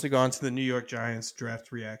You must have gone to the New York Giants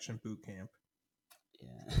draft reaction boot camp.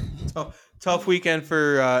 Yeah. Tough weekend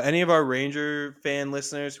for any of our Ranger fan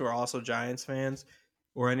listeners who are also Giants fans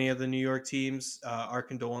or any of the New York teams. Our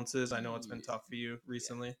condolences. I know it's been tough for you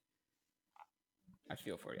recently. I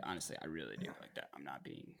feel for you. Honestly, I really do. Like that. I'm not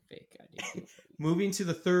being fake. I do feel for you. Moving to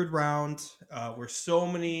the third round, where so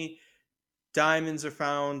many diamonds are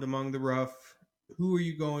found among the rough. Who are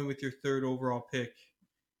you going with your third overall pick?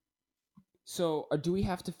 So, do we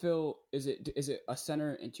have to fill? Is it a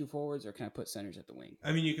center and 2 forwards, or can I put centers at the wing?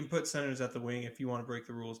 I mean, you can put centers at the wing if you want to break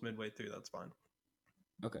the rules midway through. That's fine.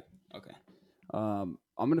 Okay. I'm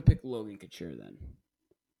gonna pick Logan Couture then.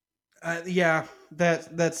 Yeah,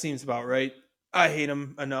 that seems about right. I hate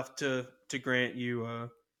him enough to grant you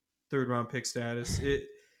third round pick status.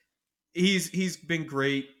 He's been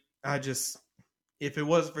great. If it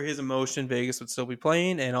wasn't for his emotion, Vegas would still be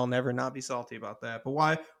playing, and I'll never not be salty about that. But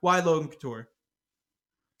why Logan Couture?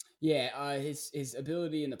 Yeah, his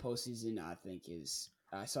ability in the postseason, I think, is.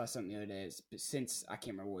 I saw something the other day. Since I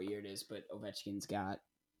can't remember what year it is, but Ovechkin's got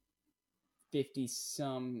 50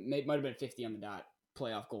 some, might have been 50 on the dot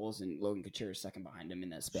playoff goals, and Logan Couture is second behind him in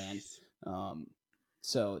that span.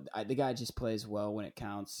 So the guy just plays well when it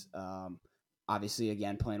counts. Obviously,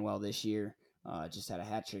 again, playing well this year. Just had a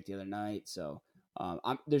hat trick the other night. So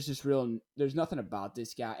there's nothing about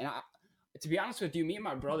this guy. And to be honest with you, me and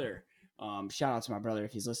my brother, shout out to my brother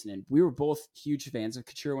if he's listening. We were both huge fans of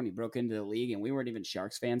Couture when he broke into the league, and we weren't even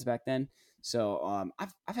Sharks fans back then. So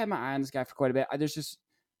I've had my eye on this guy for quite a bit.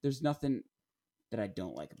 There's nothing that I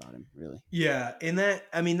don't like about him, really. Yeah, and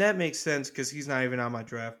that makes sense because he's not even on my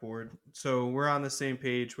draft board. So we're on the same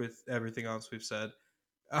page with everything else we've said.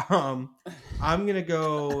 I'm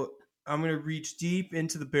gonna reach deep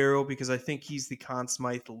into the barrel because I think he's the Conn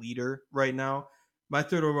Smythe leader right now. My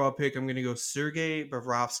third overall pick, I'm gonna go Sergei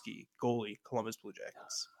Bobrovsky, goalie, Columbus Blue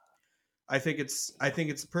Jackets. I think it's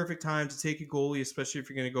the perfect time to take a goalie, especially if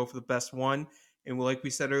you're gonna go for the best one. And like we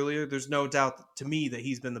said earlier, there's no doubt to me that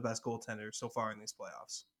he's been the best goaltender so far in these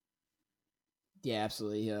playoffs. Yeah,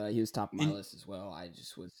 absolutely. He was top of my list as well. I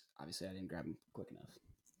didn't grab him quick enough.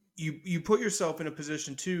 You put yourself in a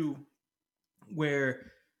position too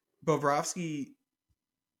where Bobrovsky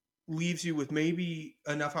leaves you with maybe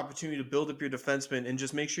enough opportunity to build up your defenseman and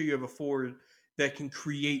just make sure you have a forward that can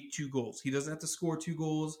create 2 goals. He doesn't have to score 2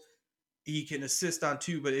 goals. He can assist on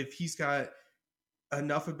 2, but if he's got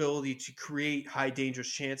enough ability to create high danger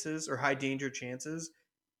chances,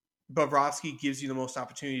 Bobrovsky gives you the most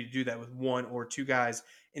opportunity to do that with 1 or 2 guys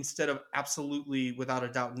instead of absolutely, without a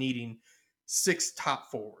doubt, needing 6 top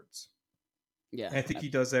forwards. Yeah. And I think he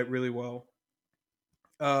does that really well.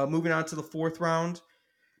 Moving on to the 4th round.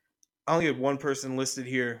 I only had one person listed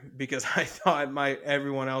here because I thought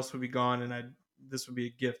everyone else would be gone and this would be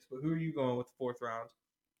a gift. But who are you going with the 4th round?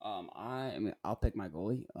 I'll pick my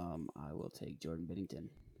goalie. I will take Jordan Binnington.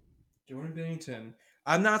 Jordan Binnington.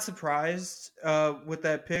 I'm not surprised with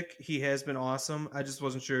that pick. He has been awesome. I just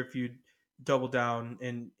wasn't sure if you'd double down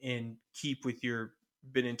and keep with your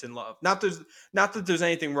Binnington love. Not that there's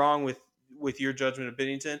anything wrong with your judgment of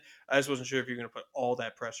Binnington. I just wasn't sure if you're going to put all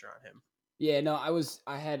that pressure on him. Yeah, no, it was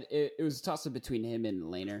a toss up between him and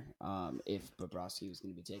Lehner. If Bobrovsky was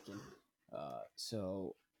going to be taken,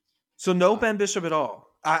 so no Ben Bishop at all.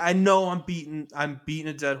 I know I'm beating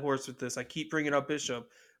a dead horse with this. I keep bringing up Bishop,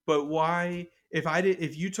 but why?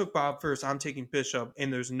 If you took Bob first, I'm taking Bishop,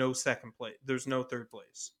 and there's no second place. There's no third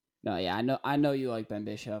place. No, yeah, I know you like Ben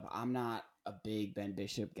Bishop. I'm not a big Ben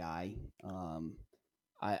Bishop guy.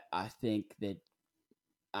 I think that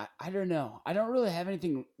I don't know. I don't really have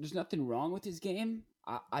anything. There's nothing wrong with his game.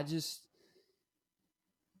 I just.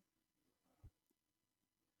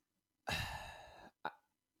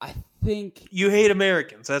 I think you hate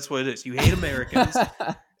Americans. That's what it is. You hate Americans,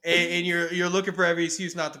 and you're looking for every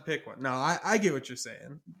excuse not to pick one. No, I get what you're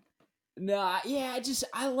saying. No, yeah,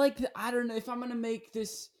 I like. I don't know if I'm gonna make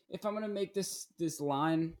this. If I'm gonna make this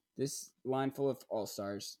line full of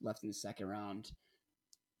all-stars left in the second round,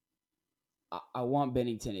 I want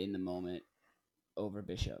Binnington in the moment over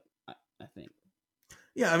Bishop. I think.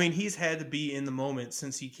 Yeah, I mean he's had to be in the moment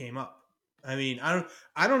since he came up. I mean I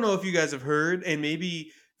don't know if you guys have heard, and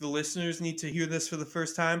maybe the listeners need to hear this for the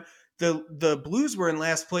first time. The Blues were in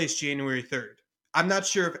last place January 3rd. I'm not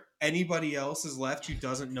sure if anybody else is left who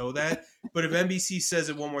doesn't know that, but if NBC says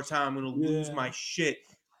it one more time, I'm going to lose my shit.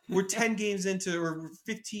 We're 10 games into, or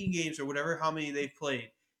 15 games, or whatever, how many they've played,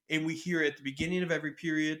 and we hear it at the beginning of every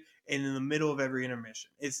period and in the middle of every intermission.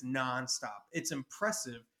 It's nonstop. It's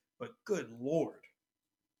impressive, but good Lord.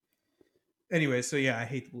 Anyway, so yeah, I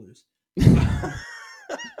hate the Blues.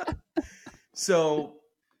 So,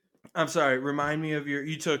 I'm sorry. Remind me of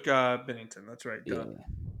you took Binnington. That's right. Yeah.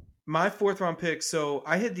 My 4th-round pick. So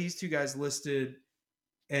I had these two guys listed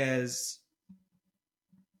as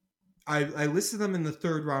I listed them in the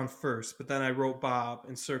 3rd round first, but then I wrote Bob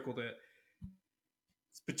and circled it.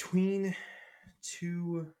 It's between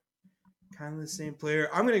two kind of the same player.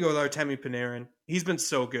 I'm going to go with Artemi Panarin. He's been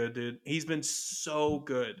so good, dude. He's been so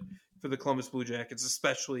good for the Columbus Blue Jackets,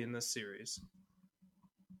 especially in this series.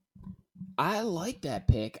 I like that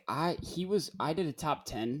pick. I did a top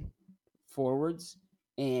 10 forwards,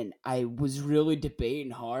 and I was really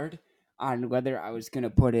debating hard on whether I was going to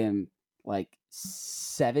put him like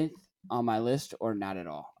 7th on my list or not at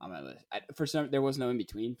all on my list. There was no in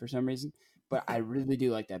between for some reason, but I really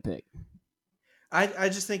do like that pick. I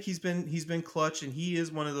just think he's been clutch, and he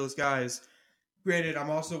is one of those guys. Granted, I'm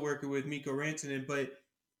also working with Mikko Rantanen, but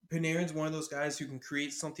Panarin's one of those guys who can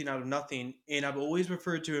create something out of nothing, and I've always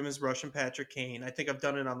referred to him as Russian Patrick Kane. I think I've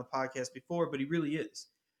done it on the podcast before, but he really is.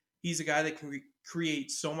 He's a guy that can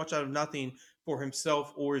create so much out of nothing for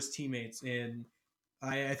himself or his teammates, and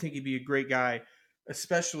I think he'd be a great guy,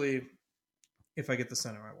 especially if I get the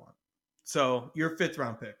center I want. So, your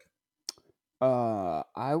 5th-round pick.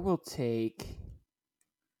 I will take...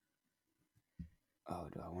 Oh,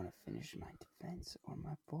 do I want to finish my defense or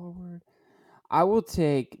my forward? I will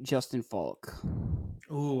take Justin Falk.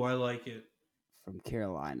 Oh, I like it. From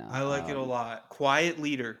Carolina. I like it a lot. Quiet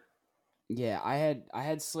leader. Yeah, I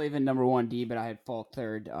had Slavin number 1D, but I had Falk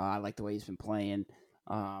 3rd. I like the way he's been playing.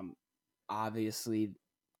 Obviously,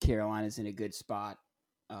 Carolina's in a good spot.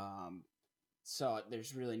 So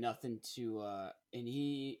there's really nothing to and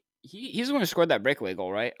he's the one who scored that breakaway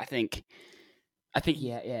goal, right? I think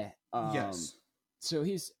yeah. Yes. So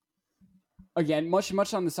he's again much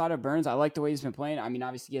on the side of Burns. I like the way he's been playing. I mean,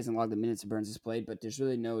 obviously he hasn't logged the minutes that Burns has played, but there's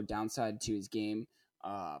really no downside to his game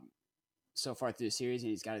so far through the series,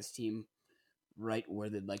 and he's got his team right where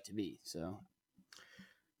they'd like to be. So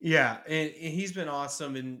yeah, and he's been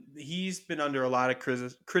awesome, and he's been under a lot of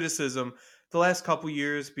criticism the last couple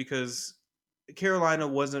years because Carolina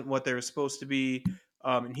wasn't what they were supposed to be,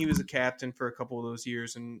 and he was a captain for a couple of those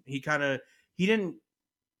years, and he didn't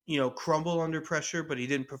crumble under pressure, but he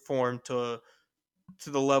didn't perform to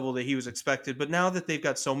the level that he was expected. But now that they've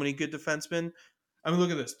got so many good defensemen, I mean,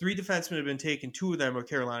 look at this: 3 defensemen have been taken. 2 of them are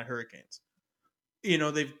Carolina Hurricanes.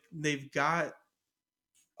 They've got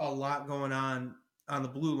a lot going on the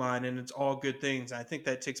blue line, and it's all good things. I think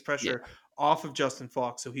that takes pressure off of Justin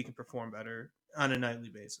Falk so he can perform better on a nightly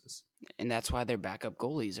basis. And that's why their backup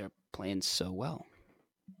goalies are playing so well.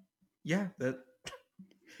 Yeah,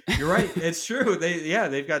 you're right. It's true.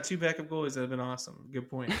 They've got 2 backup goalies that have been awesome. Good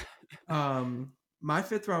point. My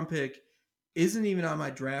 5th-round pick isn't even on my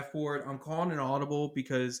draft board. I'm calling an audible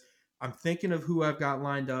because I'm thinking of who I've got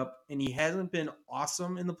lined up, and he hasn't been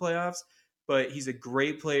awesome in the playoffs, but he's a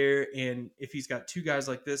great player, and if he's got 2 guys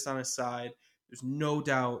like this on his side, there's no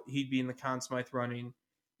doubt he'd be in the Conn Smythe running.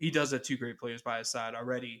 He does have 2 great players by his side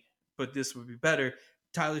already, but this would be better.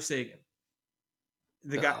 Tyler Seguin.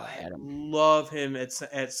 The guy, I love him at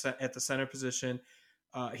the center position.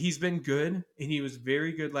 He's been good, and he was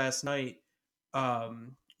very good last night.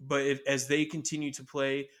 But as they continue to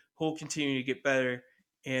play, he'll continue to get better.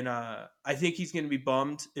 And I think he's going to be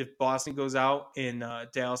bummed if Boston goes out and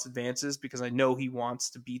Dallas advances because I know he wants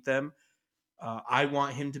to beat them. I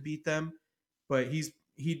want him to beat them, but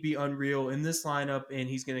he'd be unreal in this lineup, and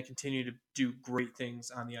he's going to continue to do great things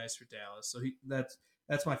on the ice for Dallas. So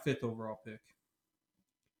that's my 5th overall pick.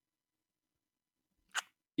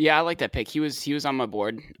 Yeah, I like that pick. He was on my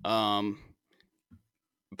board, but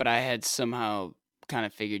I had somehow kind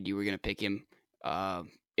of figured you were going to pick him.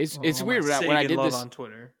 It's weird when I did this on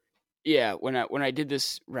Twitter. Yeah, when I did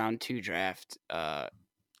this round 2 draft, or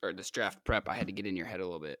this draft prep, I had to get in your head a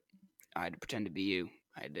little bit. I had to pretend to be you.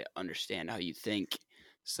 I had to understand how you think,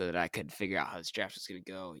 so that I could figure out how this draft was going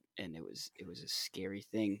to go, and it was a scary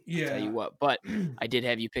thing. Yeah. I'll tell you what, but I did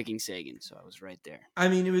have you picking Seguin, so I was right there. I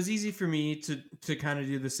mean, it was easy for me to kind of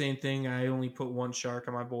do the same thing. I only put 1 Shark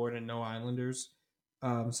on my board and no Islanders,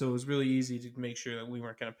 so it was really easy to make sure that we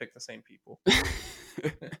weren't going to pick the same people.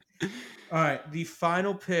 All right, the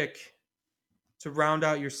final pick to round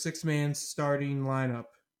out your 6-man starting lineup.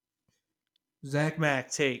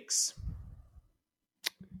 ZachMac takes.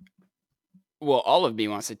 Well, all of me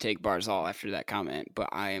wants to take Barzal after that comment, but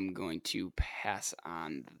I am going to pass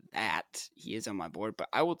on that. He is on my board, but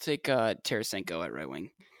I will take Tarasenko at right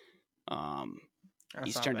wing.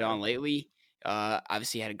 He's turned it on lately.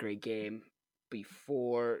 Obviously had a great game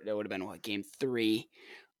before. That would have been game 3.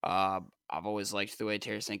 I've always liked the way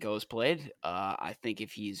Tarasenko has played. I think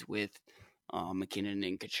if he's with McKinnon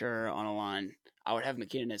and Couture on a line, I would have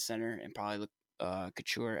McKinnon at center and probably look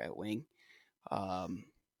Couture at wing.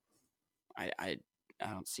 I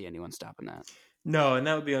don't see anyone stopping that. No, and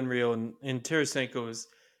that would be unreal. And Tarasenko is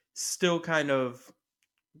still kind of,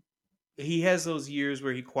 he has those years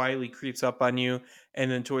where he quietly creeps up on you,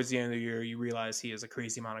 and then towards the end of the year, you realize he has a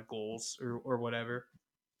crazy amount of goals or whatever.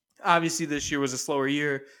 Obviously, this year was a slower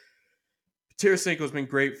year. Tarasenko's been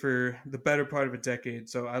great for the better part of a decade,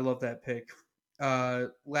 so I love that pick.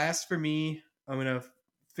 Last for me, I'm going to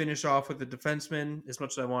finish off with the defenseman, as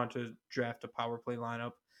much as I want to draft a power play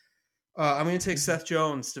lineup. I'm going to take Seth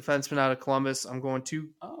Jones, defenseman out of Columbus. I'm going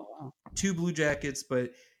two Blue Jackets,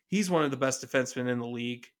 but he's one of the best defensemen in the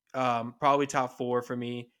league. Probably top 4 for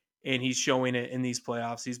me, and he's showing it in these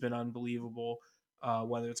playoffs. He's been unbelievable,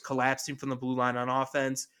 whether it's collapsing from the blue line on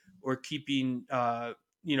offense or keeping the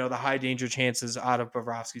high danger chances out of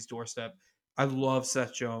Bobrovsky's doorstep. I love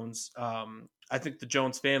Seth Jones. I think the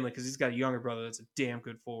Jones family, because he's got a younger brother that's a damn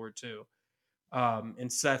good forward too.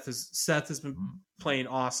 And Seth has been playing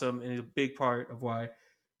awesome and is a big part of why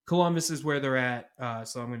Columbus is where they're at.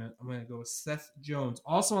 So I'm gonna go with Seth Jones.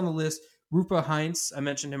 Also on the list, Rupa Heinz. I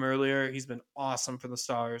mentioned him earlier. He's been awesome for the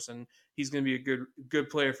Stars, and he's going to be a good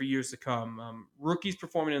player for years to come. Rookies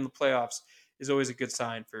performing in the playoffs is always a good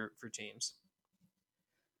sign for teams.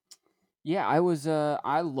 Yeah,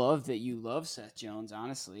 I love that you love Seth Jones.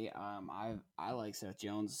 Honestly, I like Seth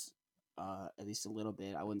Jones at least a little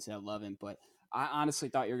bit. I wouldn't say I love him, but I honestly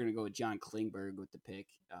thought you were going to go with John Klingberg with the pick.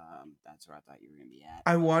 That's where I thought you were going to be at.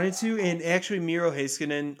 I wanted to, and actually Miro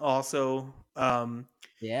Heiskanen also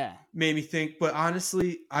made me think. But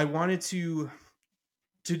honestly, I wanted to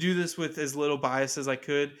do this with as little bias as I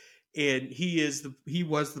could, and he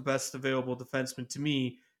was the best available defenseman to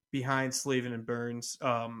me behind Slavin and Burns.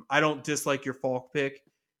 I don't dislike your Falk pick,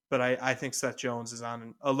 but I think Seth Jones is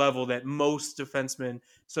on a level that most defensemen,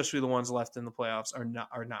 especially the ones left in the playoffs, are not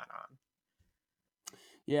on.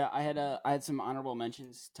 Yeah, I had some honorable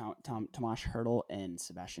mentions: Tomas Hertl and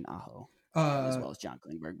Sebastian Aho, as well as John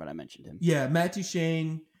Klingberg, but I mentioned him. Yeah, Matt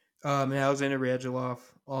Duchene, and Alexander Radulov,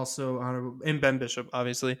 also honorable, and Ben Bishop,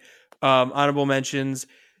 obviously, honorable mentions.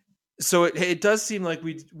 So it does seem like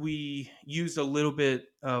we used a little bit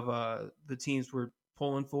of the teams we're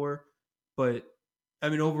pulling for, but I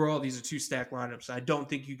mean overall these are 2 stacked lineups. I don't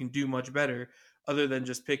think you can do much better other than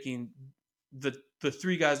just picking the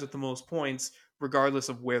 3 guys with the most points, regardless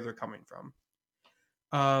of where they're coming from.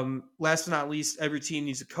 Last but not least, every team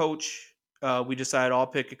needs a coach. We decided I'll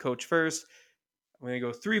pick a coach first. I'm going to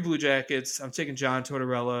go 3 Blue Jackets. I'm taking John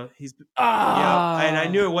Tortorella. Yeah, and I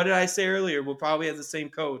knew it. What did I say earlier? We'll probably have the same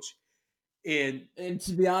coach. And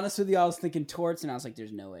to be honest with you, I was thinking Torts, and I was like,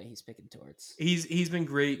 "There's no way he's picking Torts." He's been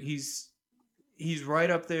great. He's right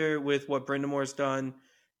up there with what Brendamore's done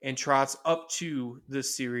and Trotz up to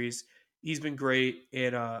this series. He's been great,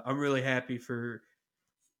 and I'm really happy for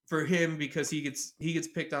him because he gets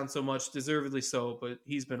picked on so much, deservedly so. But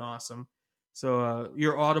he's been awesome. So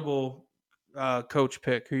your audible coach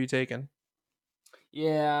pick, who are you taking?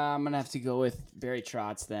 Yeah, I'm gonna have to go with Barry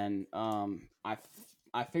Trotz then.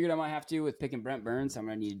 I figured I might have to with picking Brent Burns. I'm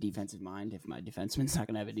going to need a defensive mind if my defenseman's not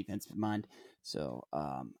going to have a defensive mind. So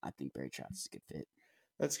I think Barry Trotz is a good fit.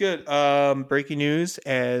 That's good. Breaking news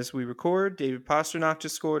as we record, David Pastrnak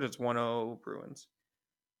just scored. It's 1-0 Bruins.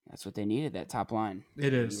 That's what they needed, that top line.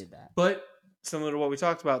 It is. But similar to what we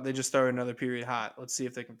talked about, they just started another period hot. Let's see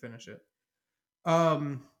if they can finish it.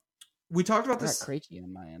 We talked about this. Krejci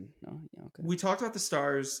on my end. No? Yeah, okay. We talked about the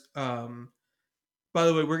Stars. By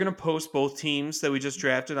the way, we're going to post both teams that we just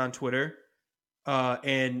drafted on Twitter.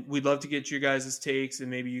 And we'd love to get your guys' takes, and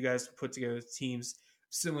maybe you guys put together teams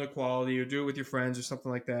similar quality or do it with your friends or something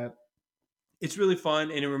like that. It's really fun,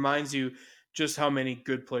 and it reminds you just how many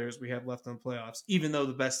good players we have left in the playoffs, even though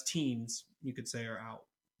the best teams, you could say, are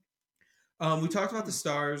out. We talked about the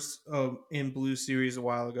Stars in Blue Series a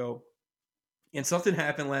while ago, and something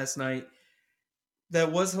happened last night that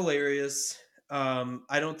was hilarious.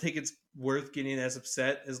 I don't think it's worth getting as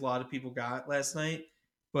upset as a lot of people got last night,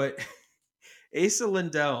 but Esa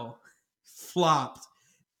Lindell flopped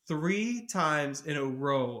 3 times in a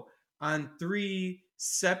row on 3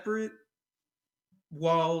 separate,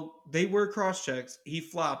 while they were cross-checks, he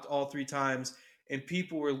flopped all 3 times, and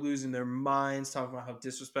people were losing their minds, talking about how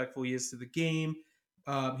disrespectful he is to the game.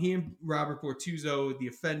 He and Robert Bortuzzo, the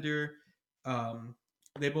offender,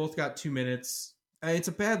 they both got 2 minutes. It's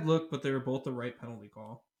a bad look, but they were both the right penalty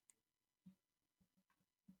call.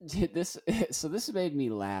 This made me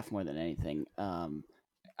laugh more than anything.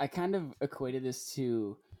 I kind of equated this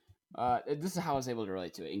to this is how I was able to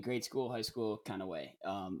relate to it in grade school, high school kind of way.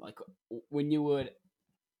 Like when you would,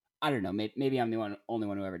 I don't know, maybe I'm the only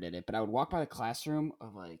one who ever did it, but I would walk by the classroom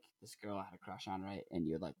of like this girl I had a crush on, right? And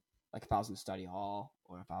you'd like if I was in study hall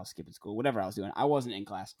or if I was skipping school, whatever I was doing. I wasn't in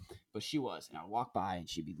class, but she was. And I would walk by and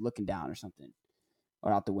she'd be looking down or something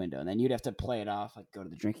or out the window. And then you'd have to play it off, like go to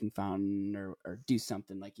the drinking fountain or do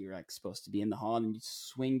something like you were like supposed to be in the hall. And then you'd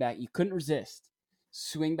swing back. You couldn't resist.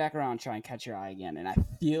 Swing back around, try and catch your eye again. And I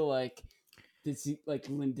feel like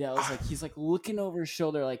Lindell's like he's like looking over his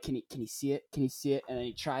shoulder, like can he see it? Can he see it? And then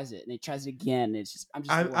he tries it, and he tries it again. And it's just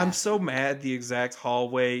I'm so mad. The exact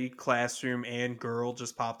hallway, classroom, and girl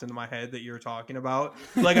just popped into my head that you were talking about.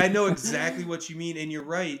 Like I know exactly what you mean, and you're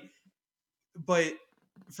right. But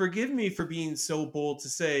forgive me for being so bold to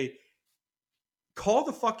say, call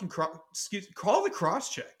the cross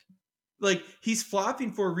check. Like he's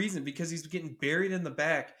flopping for a reason because he's getting buried in the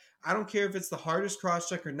back. I don't care if it's the hardest cross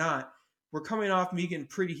check or not. We're coming off me getting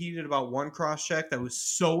pretty heated about one cross check that was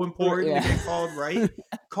so important to get called right.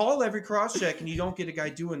 Call every cross check and you don't get a guy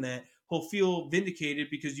doing that. He'll feel vindicated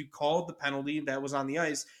because you called the penalty that was on the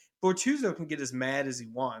ice. Bortuzzo can get as mad as he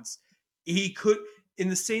wants. He could, in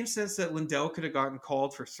the same sense that Lindell could have gotten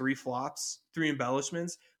called for 3 flops, 3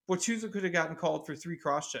 embellishments, Bortuzzo could have gotten called for 3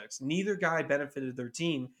 cross checks. Neither guy benefited their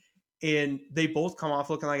team, and they both come off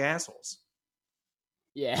looking like assholes.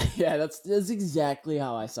 Yeah, that's exactly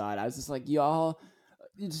how I saw it. I was just like, y'all,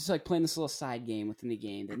 just like playing this little side game within the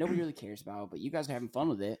game that nobody really cares about, but you guys are having fun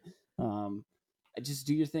with it. Just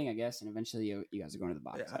do your thing, I guess, and eventually you guys are going to the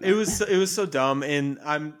box. Yeah, it was so dumb, and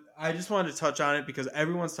I just wanted to touch on it because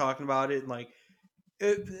everyone's talking about it, and like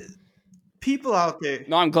people out there.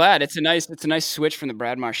 No, I'm glad it's a nice switch from the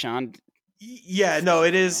Brad Marchand. Yeah, no,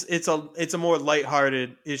 it is. It's a more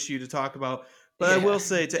lighthearted issue to talk about. But I will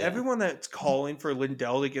say to everyone that's calling for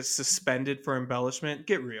Lindell to get suspended for embellishment,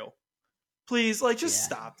 get real. Please, like, just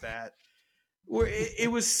stop that. It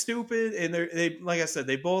was stupid, and they like I said,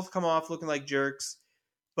 they both come off looking like jerks,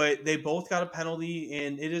 but they both got a penalty,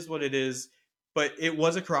 and it is what it is. But it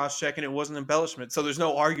was a cross check, and it was an embellishment, so there's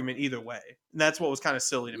no argument either way. And that's what was kind of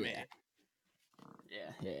silly to me.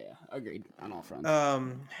 Yeah. Agreed on all fronts.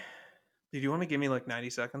 Did you want to give me like 90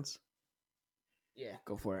 seconds? Yeah,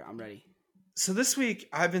 go for it. I'm ready. So this week,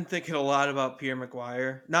 I've been thinking a lot about Pierre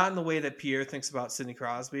McGuire. Not in the way that Pierre thinks about Sidney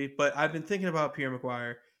Crosby, but I've been thinking about Pierre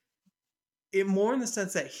McGuire more in the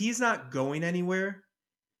sense that he's not going anywhere.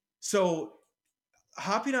 So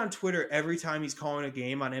hopping on Twitter every time he's calling a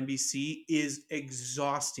game on NBC is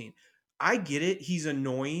exhausting. I get it. He's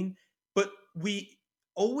annoying, but we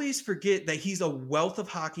always forget that he's a wealth of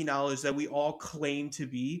hockey knowledge that we all claim to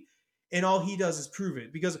be, and all he does is prove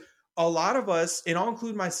it. Because a lot of us, and I'll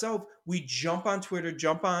include myself, we jump on Twitter,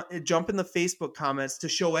 jump in the Facebook comments to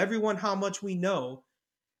show everyone how much we know.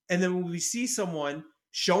 And then when we see someone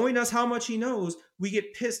showing us how much he knows, we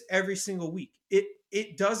get pissed every single week.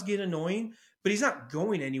 It does get annoying, but he's not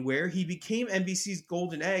going anywhere. He became NBC's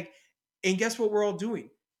golden egg. And guess what we're all doing?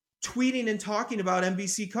 Tweeting and talking about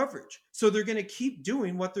NBC coverage. So they're going to keep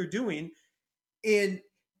doing what they're doing. And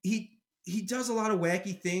he does a lot of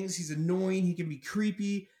wacky things. He's annoying. He can be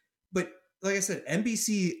creepy. But like I said,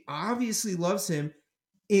 NBC obviously loves him,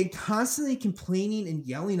 and constantly complaining and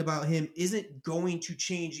yelling about him isn't going to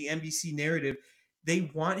change the NBC narrative. They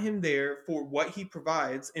want him there for what he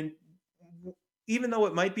provides. And even though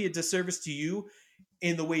it might be a disservice to you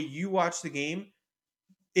in the way you watch the game,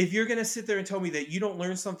 if you're going to sit there and tell me that you don't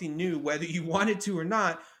learn something new, whether you wanted to or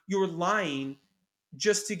not, you're lying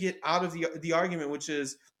just to get out of the argument, which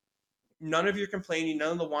is none of your complaining,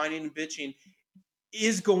 none of the whining and bitching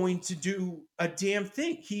is going to do a damn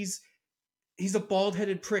thing. He's a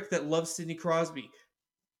bald-headed prick that loves Sidney Crosby.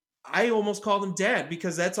 I almost called him dad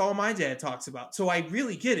because that's all my dad talks about. So I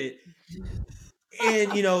really get it.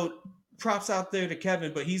 And, props out there to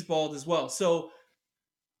Kevin, but he's bald as well. So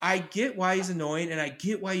I get why he's annoying, and I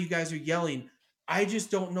get why you guys are yelling. I just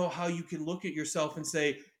don't know how you can look at yourself and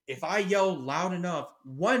say, if I yell loud enough,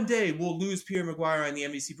 one day we'll lose Pierre McGuire on the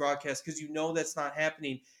NBC broadcast, because that's not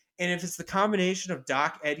happening. And if it's the combination of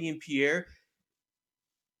Doc, Eddie, and Pierre,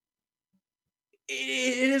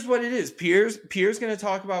 it is what it is. Pierre's going to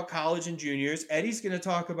talk about college and juniors. Eddie's going to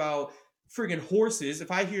talk about friggin' horses.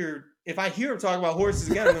 If I hear him talk about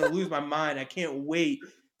horses again, I'm going to lose my mind. I can't wait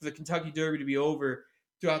for the Kentucky Derby to be over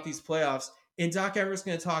throughout these playoffs. And Doc Emmert's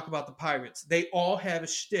going to talk about the Pirates. They all have a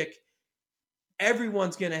shtick.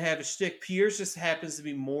 Everyone's going to have a shtick. Pierre's just happens to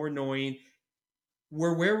be more annoying.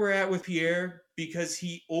 Where we're at with Pierre, because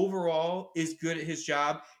he overall is good at his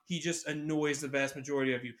job, he just annoys the vast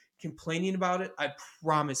majority of you. Complaining about it, I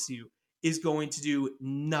promise you, is going to do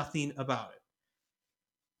nothing about it.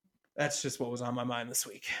 That's just what was on my mind this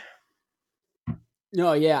week.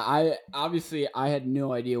 No, yeah, I had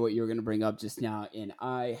no idea what you were going to bring up just now, and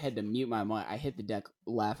I had to mute my mic. I hit the deck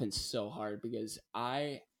laughing so hard because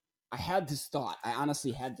I I had this thought. I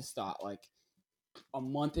honestly had this thought like a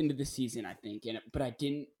month into the season, I think, but I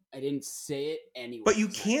didn't say it anyway. But you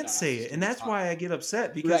can't say it, and that's why I get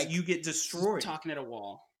upset because you get destroyed. Talking at a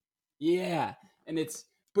wall. Yeah, and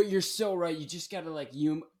but you're so right. You just gotta like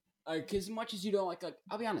as much as you don't like.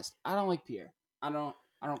 I'll be honest. I don't like Pierre. I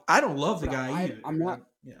don't love the guy either. I'm not.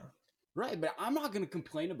 Yeah. Right, but I'm not gonna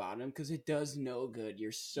complain about him because it does no good.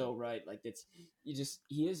 You're so right. Like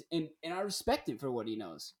he is, and I respect him for what he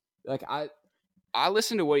knows. Like I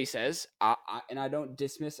listen to what he says, and I don't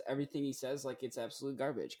dismiss everything he says like it's absolute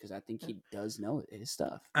garbage because I think he does know his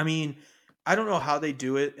stuff. I mean, I don't know how they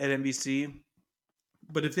do it at NBC,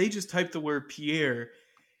 but if they just type the word Pierre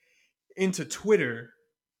into Twitter,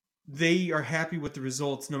 they are happy with the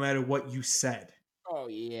results no matter what you said. Oh,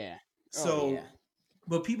 yeah.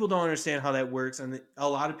 But people don't understand how that works, and a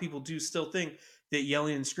lot of people do still think that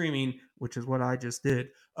yelling and screaming, which is what I just did,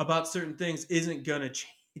 about certain things isn't going to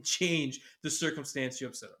change the circumstance you're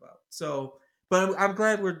upset about. So, but I'm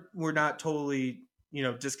glad we're not totally,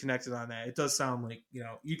 disconnected on that. It does sound like,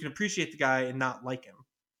 you can appreciate the guy and not like him.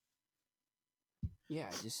 Yeah,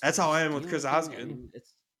 that's how I am with Chris Osgood.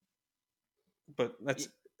 But that's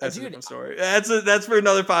a different story. That's for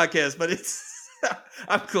another podcast, but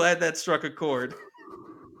I'm glad that struck a chord.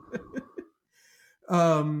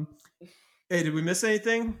 Hey, did we miss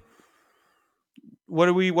anything? What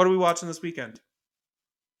are we watching this weekend?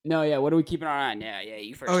 No, yeah. What are we keeping our eye on? Yeah,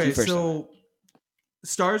 you first. Okay, so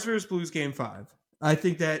Stars vs. Blues Game 5. I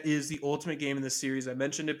think that is the ultimate game in this series. I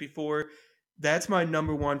mentioned it before. That's my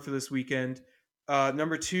number one for this weekend.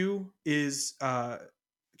 Number two is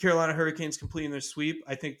Carolina Hurricanes completing their sweep.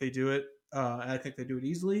 I think they do it. I think they do it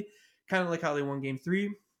easily. Kind of like how they won Game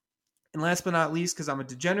 3. And last but not least, because I'm a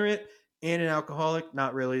degenerate and an alcoholic,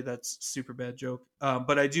 not really. That's a super bad joke.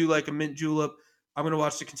 But I do like a mint julep. I'm going to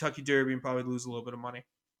watch the Kentucky Derby and probably lose a little bit of money.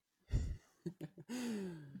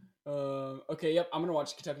 Okay, yep. I'm going to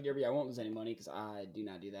watch the Kentucky Derby. I won't lose any money because I do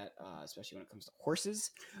not do that, especially when it comes to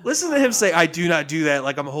horses. Listen to him say, I do not do that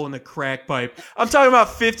like I'm holding a crack pipe. I'm talking about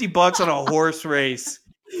 $50 on a horse race.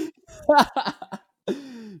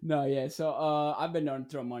 No, yeah. So I've been known to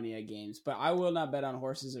throw money at games, but I will not bet on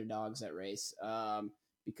horses or dogs at race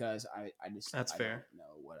because I fair. Don't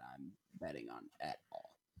know what I'm betting on at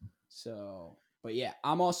all. So, but yeah,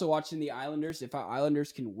 I'm also watching the Islanders. If our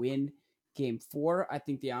Islanders can win Game 4, I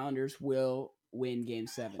think the Islanders will win Game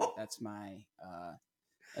 7. That's my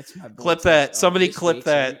clip that. Somebody clip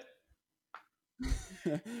that.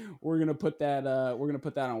 We're gonna put that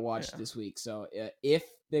on watch this week. So if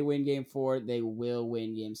they win Game 4, they will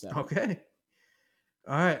win Game 7. Okay.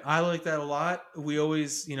 All right. I like that a lot. We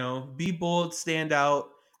always, be bold, stand out.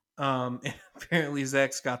 And apparently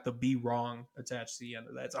Zach's got the be wrong attached to the end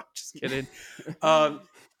of that. So I'm just kidding.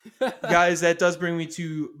 Guys, that does bring me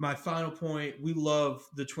to my final point. We love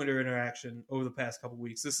the Twitter interaction over the past couple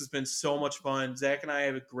weeks. This has been so much fun. Zach and I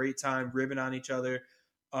have a great time ribbing on each other.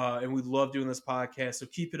 And we love doing this podcast. So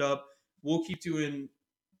keep it up. We'll keep doing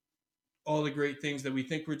all the great things that we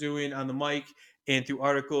think we're doing on the mic and through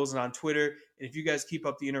articles and on Twitter. And if you guys keep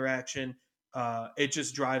up the interaction, it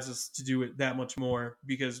just drives us to do it that much more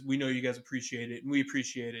because we know you guys appreciate it and we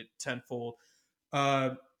appreciate it tenfold.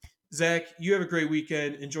 Zach, you have a great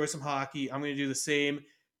weekend. Enjoy some hockey. I'm going to do the same.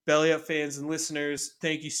 Belly Up fans and listeners,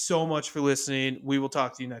 thank you so much for listening. We will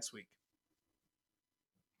talk to you next week.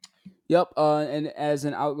 Yep, and as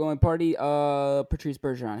an outgoing party, Patrice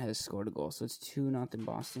Bergeron has scored a goal, so it's 2-0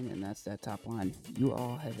 Boston, and that's that top line. You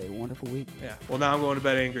all have a wonderful week. Yeah, well, now I'm going to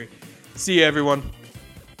bed angry. See you, everyone.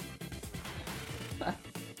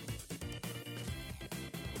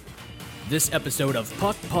 This episode of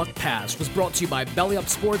Puck Pass was brought to you by Belly Up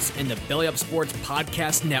Sports and the Belly Up Sports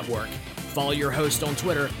Podcast Network. Follow your host on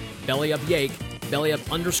Twitter, BellyUpYake,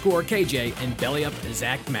 BellyUp_KJ, and BellyUp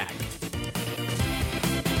ZachMac.